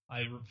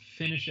 I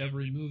finish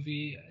every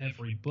movie,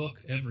 every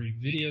book, every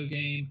video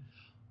game.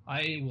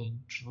 I will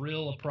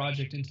drill a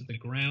project into the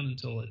ground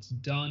until it's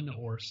done,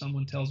 or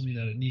someone tells me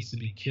that it needs to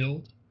be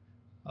killed.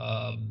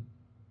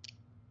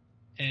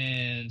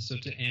 And so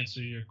to answer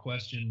your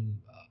question,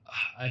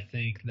 I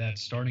think that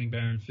starting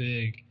Baron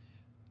Fig,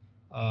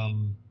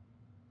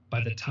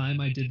 by the time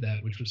I did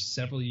that, which was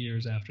several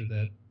years after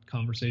that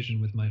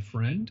conversation with my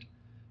friend,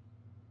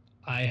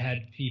 I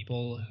had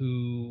people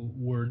who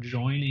were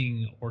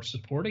joining or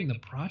supporting the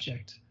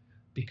project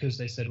because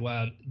they said,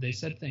 wow, they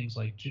said things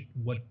like,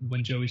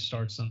 when Joey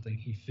starts something,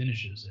 he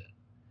finishes it.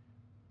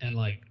 And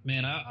like,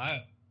 man,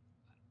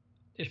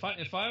 if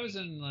I was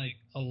in like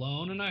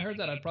alone and I heard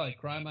that, I'd probably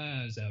cry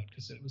my eyes out,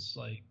 because it was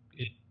like,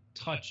 it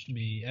touched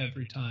me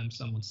every time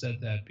someone said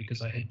that,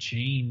 because I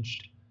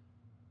changed,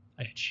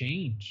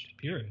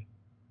 period.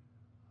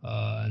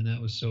 And that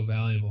was so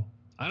valuable.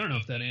 I don't know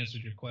if that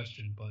answered your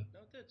question, but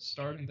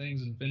starting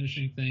things and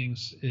finishing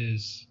things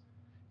is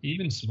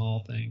even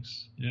small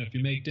things. If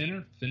you make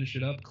dinner, finish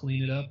it up,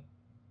 clean it up.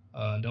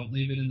 Don't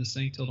leave it in the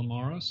sink till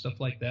tomorrow, stuff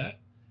like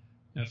that.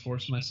 I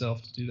force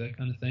myself to do that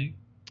kind of thing.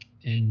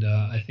 And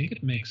I think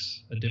it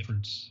makes a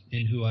difference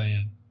in who I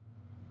am.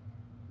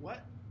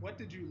 What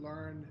did you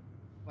learn?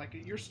 Like,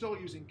 you're still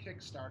using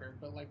Kickstarter,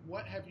 but like,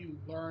 what have you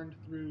learned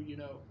through,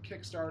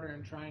 Kickstarter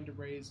and trying to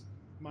raise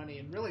money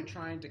and really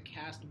trying to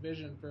cast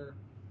vision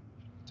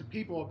to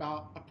people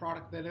about a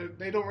product that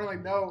they don't really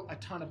know a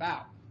ton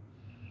about?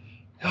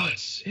 No,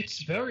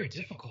 it's very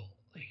difficult.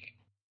 Like,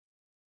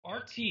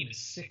 our team is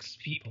 6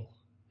 people,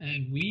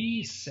 and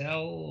we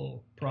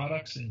sell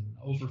products in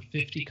over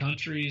 50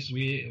 countries.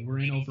 We're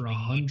in over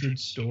 100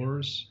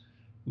 stores.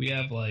 We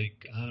have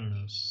like, I don't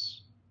know,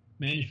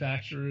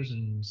 manufacturers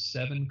in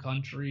 7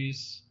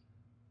 countries,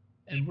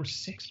 and we're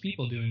 6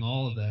 people doing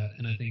all of that.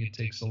 And I think it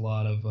takes a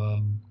lot of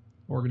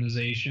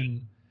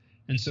organization.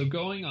 And so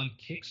going on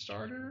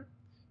Kickstarter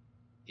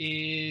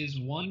is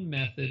one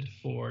method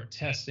for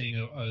testing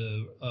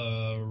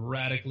a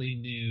radically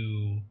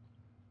new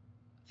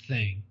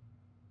thing,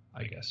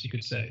 I guess you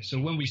could say. So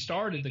when we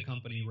started the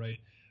company, right,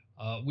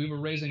 we were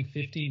raising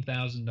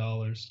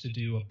 $15,000 to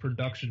do a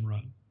production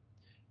run.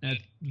 Now,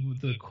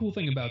 the cool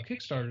thing about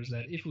Kickstarter is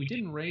that if we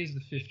didn't raise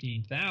the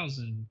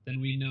 $15,000, then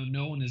we know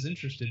no one is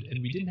interested,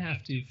 and we didn't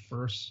have to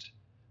first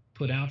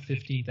put out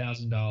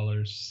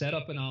 $15,000, set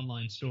up an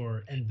online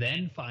store, and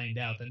then find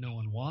out that no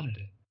one wanted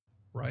it,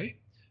 right?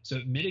 So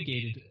it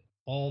mitigated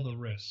all the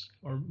risk,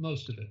 or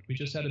most of it. We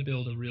just had to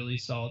build a really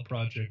solid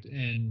project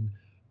and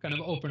kind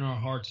of open our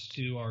hearts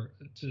to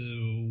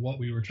what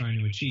we were trying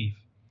to achieve.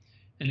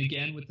 And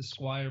again, with the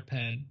Squire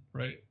pen,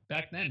 right?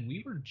 Back then,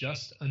 we were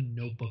just a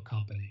notebook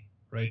company,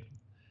 right?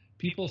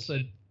 People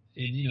said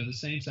in the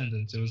same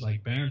sentence, it was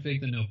like Baron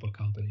Fig, the notebook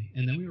company,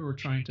 and then we were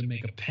trying to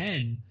make a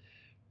pen,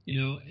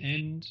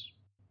 and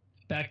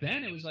back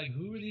then it was like,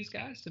 who are these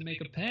guys to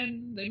make a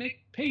pen? They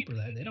make paper.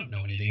 They don't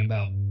know anything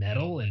about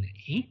metal and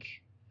ink.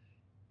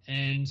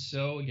 And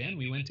so again,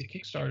 we went to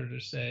Kickstarter to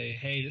say,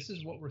 hey, this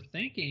is what we're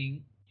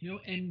thinking,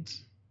 and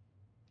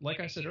like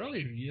I said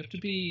earlier, you have to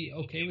be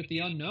okay with the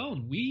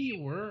unknown. We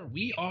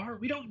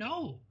don't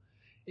know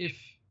if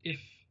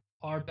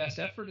our best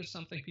effort is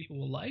something people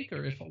will like,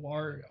 or if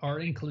our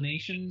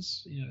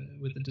inclinations,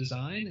 with the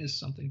design is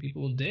something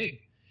people will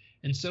dig.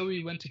 And so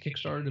we went to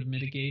Kickstarter to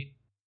mitigate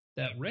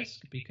that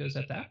risk, because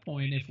at that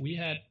point, if we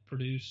had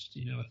produced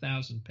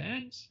 1,000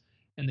 pens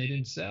and they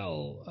didn't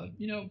sell,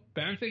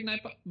 Baron Fig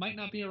might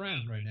not be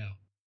around right now.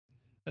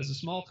 As a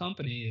small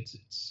company,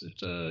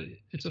 it's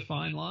a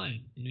fine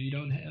line. You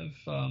don't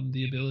have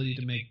the ability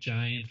to make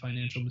giant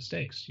financial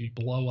mistakes. You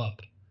blow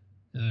up.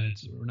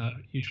 We're not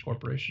huge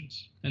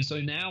corporations, and so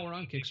now we're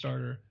on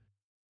Kickstarter.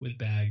 with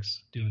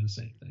bags doing the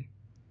same thing.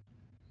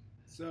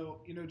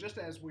 So, just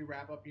as we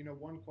wrap up,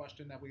 one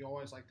question that we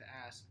always like to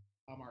ask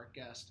our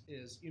guest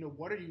is,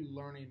 what are you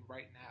learning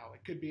right now?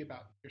 It could be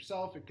about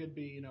yourself. It could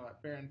be,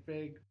 at Baron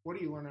Fig. What are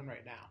you learning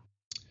right now?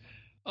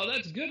 Oh,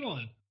 that's a good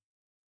one.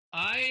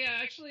 I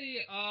actually,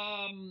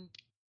 I'm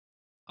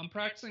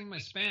practicing my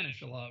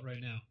Spanish a lot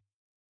right now.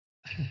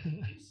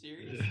 Are you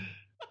serious?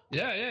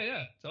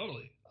 Yeah,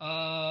 totally.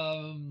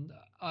 I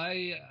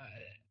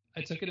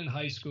took it in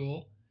high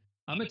school.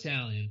 I'm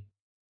Italian,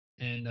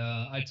 and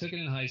I took it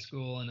in high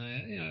school, and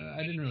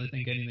I didn't really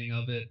think anything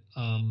of it.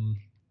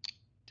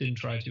 Didn't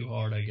try too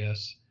hard, I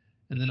guess.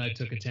 And then I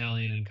took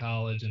Italian in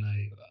college, and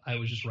I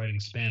was just writing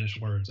Spanish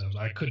words.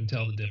 I couldn't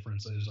tell the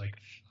difference. I was like,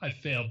 I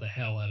failed the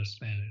hell out of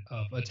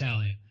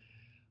Italian.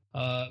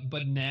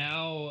 But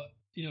now,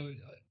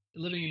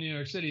 living in New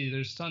York City,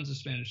 there's tons of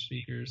Spanish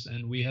speakers,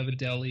 and we have a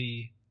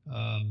deli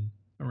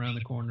around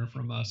the corner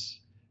from us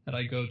that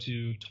I go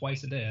to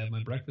twice a day. I have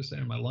my breakfast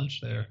there, my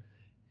lunch there,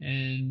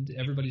 and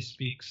everybody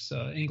speaks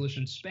English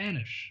and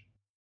Spanish.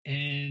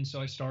 And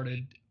so I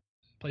started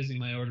placing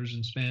my orders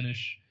in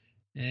Spanish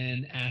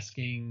and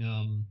asking,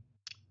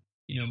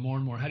 more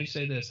and more, how do you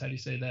say this? How do you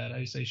say that? How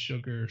do you say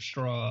sugar,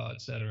 straw,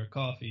 etc.,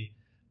 coffee?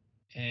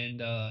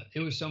 And it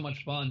was so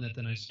much fun that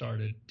then I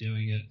started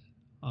doing it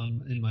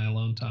in my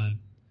alone time.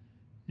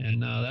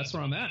 And that's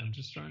where I'm at. I'm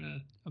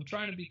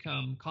trying to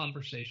become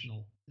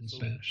conversational in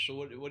Spanish. So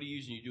what are you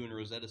using? You doing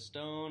Rosetta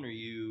Stone? Or are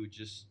you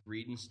just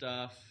reading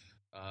stuff?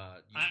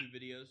 YouTube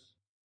videos?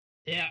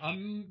 Yeah,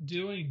 I'm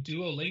doing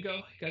Duolingo.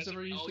 You guys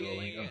ever use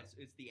Duolingo? Yeah.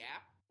 It's the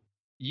app?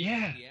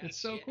 Yeah, it's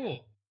so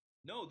cool.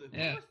 No,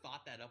 whoever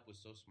thought that up was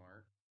so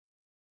smart.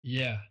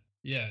 Yeah,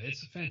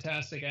 it's a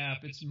fantastic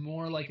app. It's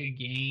more like a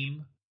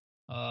game.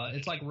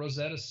 It's like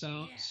Rosetta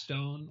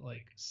Stone,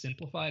 like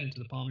simplified into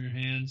the palm of your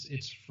hands.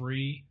 It's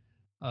free.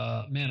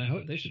 Man, I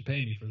hope they should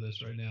pay me for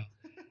this right now.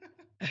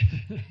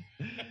 If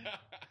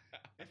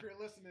you're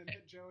listening,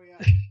 hit Joey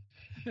up.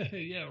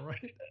 Yeah,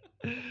 right.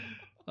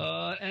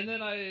 And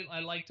then I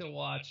like to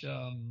watch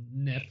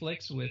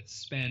Netflix with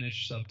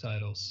Spanish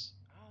subtitles.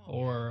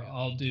 Or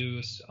I'll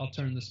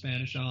turn the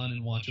Spanish on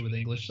and watch it with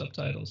English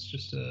subtitles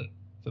just to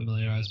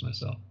familiarize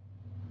myself.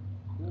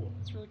 Cool.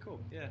 That's really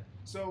cool. Yeah.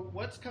 So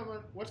what's coming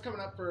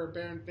up for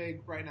Baron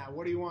Fig right now?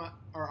 What do you want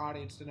our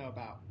audience to know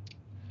about?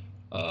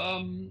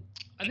 I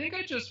think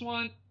I just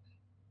want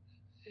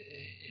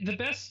the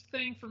best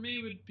thing for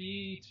me would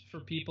be for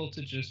people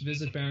to just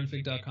visit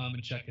baronfig.com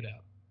and check it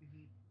out.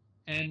 Mm-hmm.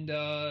 And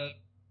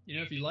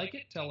if you like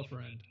it, tell a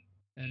friend.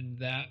 And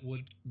that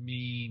would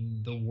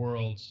mean the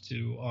world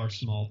to our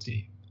small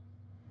team.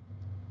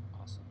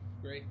 Awesome.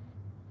 Great.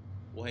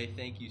 Well, hey,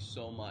 thank you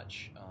so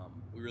much.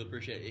 We really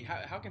appreciate it.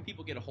 How can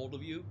people get a hold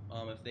of you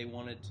if they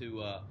wanted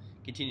to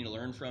continue to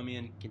learn from you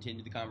and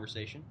continue the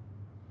conversation?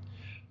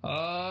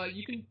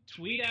 You can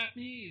tweet at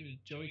me,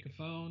 Joey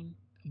Cofone,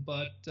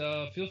 but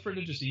feel free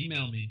to just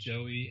email me,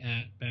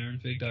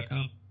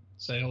 joey@baronfig.com.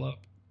 Say hello.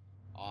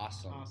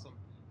 Awesome.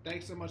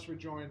 Thanks so much for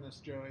joining us,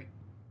 Joey.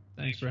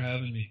 Thanks for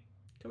having me.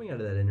 Coming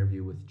out of that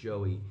interview with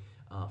Joey,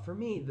 for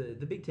me,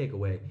 the big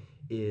takeaway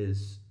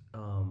is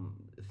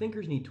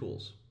thinkers need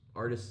tools.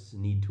 Artists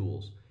need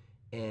tools.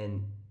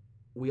 And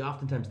we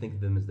oftentimes think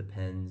of them as the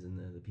pens and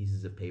the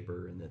pieces of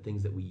paper and the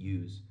things that we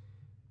use.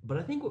 But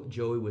I think what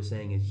Joey was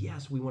saying is,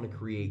 yes, we want to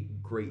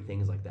create great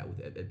things like that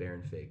at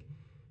Baron Fig.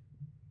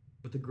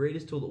 But the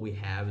greatest tool that we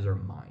have is our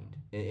mind.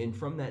 And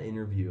from that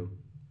interview,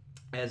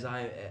 as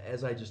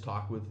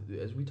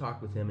we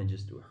talked with him and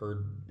just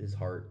heard his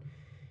heart,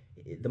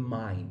 the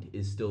mind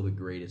is still the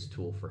greatest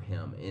tool for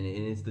him, and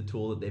it's the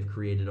tool that they've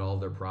created all of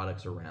their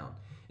products around.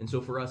 And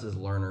so for us as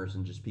learners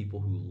and just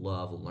people who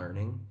love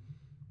learning,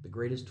 the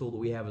greatest tool that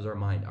we have is our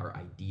mind, our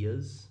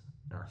ideas,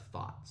 and our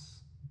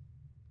thoughts.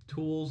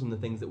 Tools and the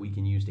things that we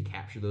can use to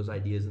capture those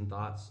ideas and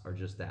thoughts are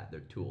just that.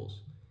 They're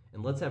tools.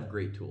 And let's have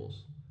great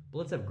tools, but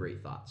let's have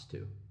great thoughts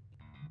too.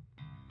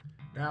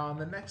 Now, on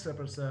the next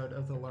episode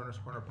of the Learner's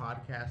Corner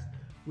podcast,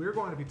 we're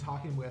going to be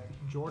talking with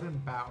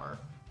Jordan Bauer,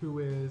 who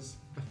is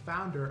the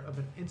founder of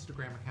an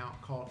Instagram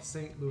account called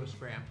St. Louis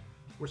Gram,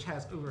 which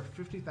has over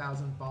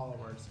 50,000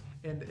 followers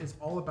and is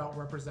all about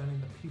representing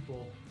the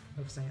people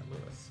of St.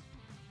 Louis.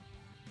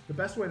 The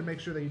best way to make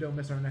sure that you don't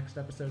miss our next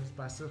episode is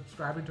by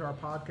subscribing to our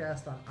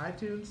podcast on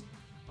iTunes,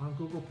 on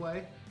Google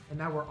Play, and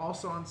now we're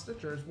also on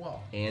Stitcher as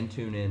well. And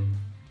tune in.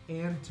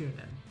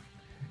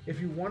 If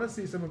you want to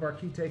see some of our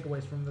key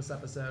takeaways from this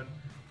episode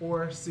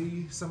or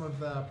see some of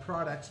the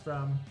products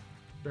from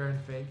Baron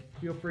Fig,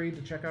 feel free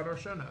to check out our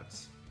show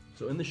notes.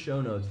 So in the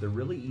show notes, they're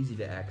really easy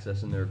to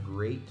access, and they're a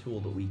great tool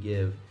that we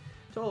give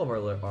to all of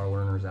our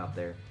learners out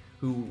there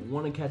who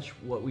want to catch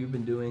what we've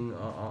been doing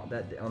on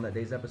that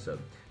day's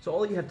episode. So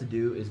all you have to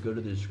do is go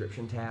to the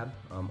description tab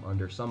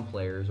under some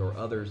players or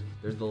others.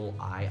 There's the little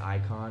eye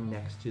icon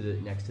next to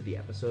the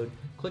episode.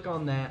 Click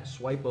on that,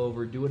 swipe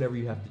over, do whatever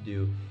you have to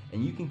do,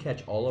 and you can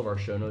catch all of our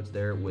show notes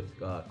there with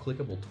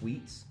clickable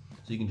tweets.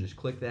 So you can just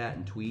click that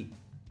and tweet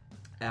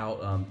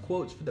out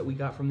quotes that we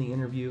got from the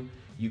interview.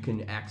 You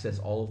can access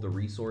all of the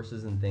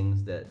resources and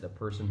things that the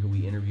person who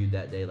we interviewed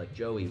that day, like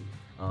Joey,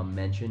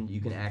 mentioned. You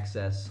can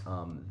access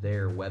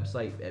their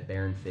website at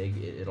Baron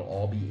Fig. It'll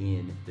all be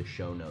in the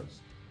show notes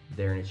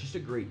there, and it's just a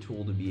great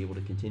tool to be able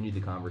to continue the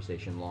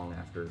conversation long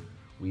after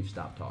we've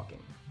stopped talking.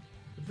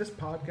 If this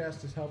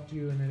podcast has helped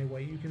you in any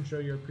way, you can show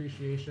your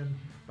appreciation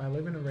by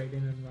leaving a rating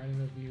and writing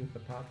a review of the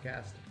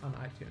podcast on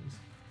iTunes.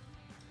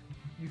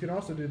 You can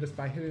also do this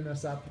by hitting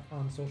us up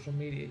on social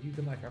media. You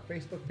can like our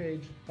Facebook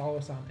page, follow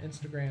us on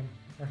Instagram,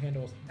 our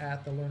handle is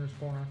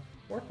 @TheLearnersCorner,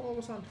 or follow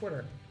us on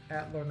Twitter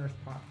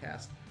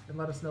 @LearnersPodcast, and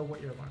let us know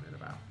what you're learning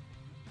about.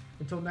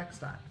 Until next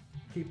time,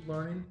 keep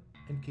learning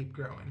and keep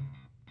growing.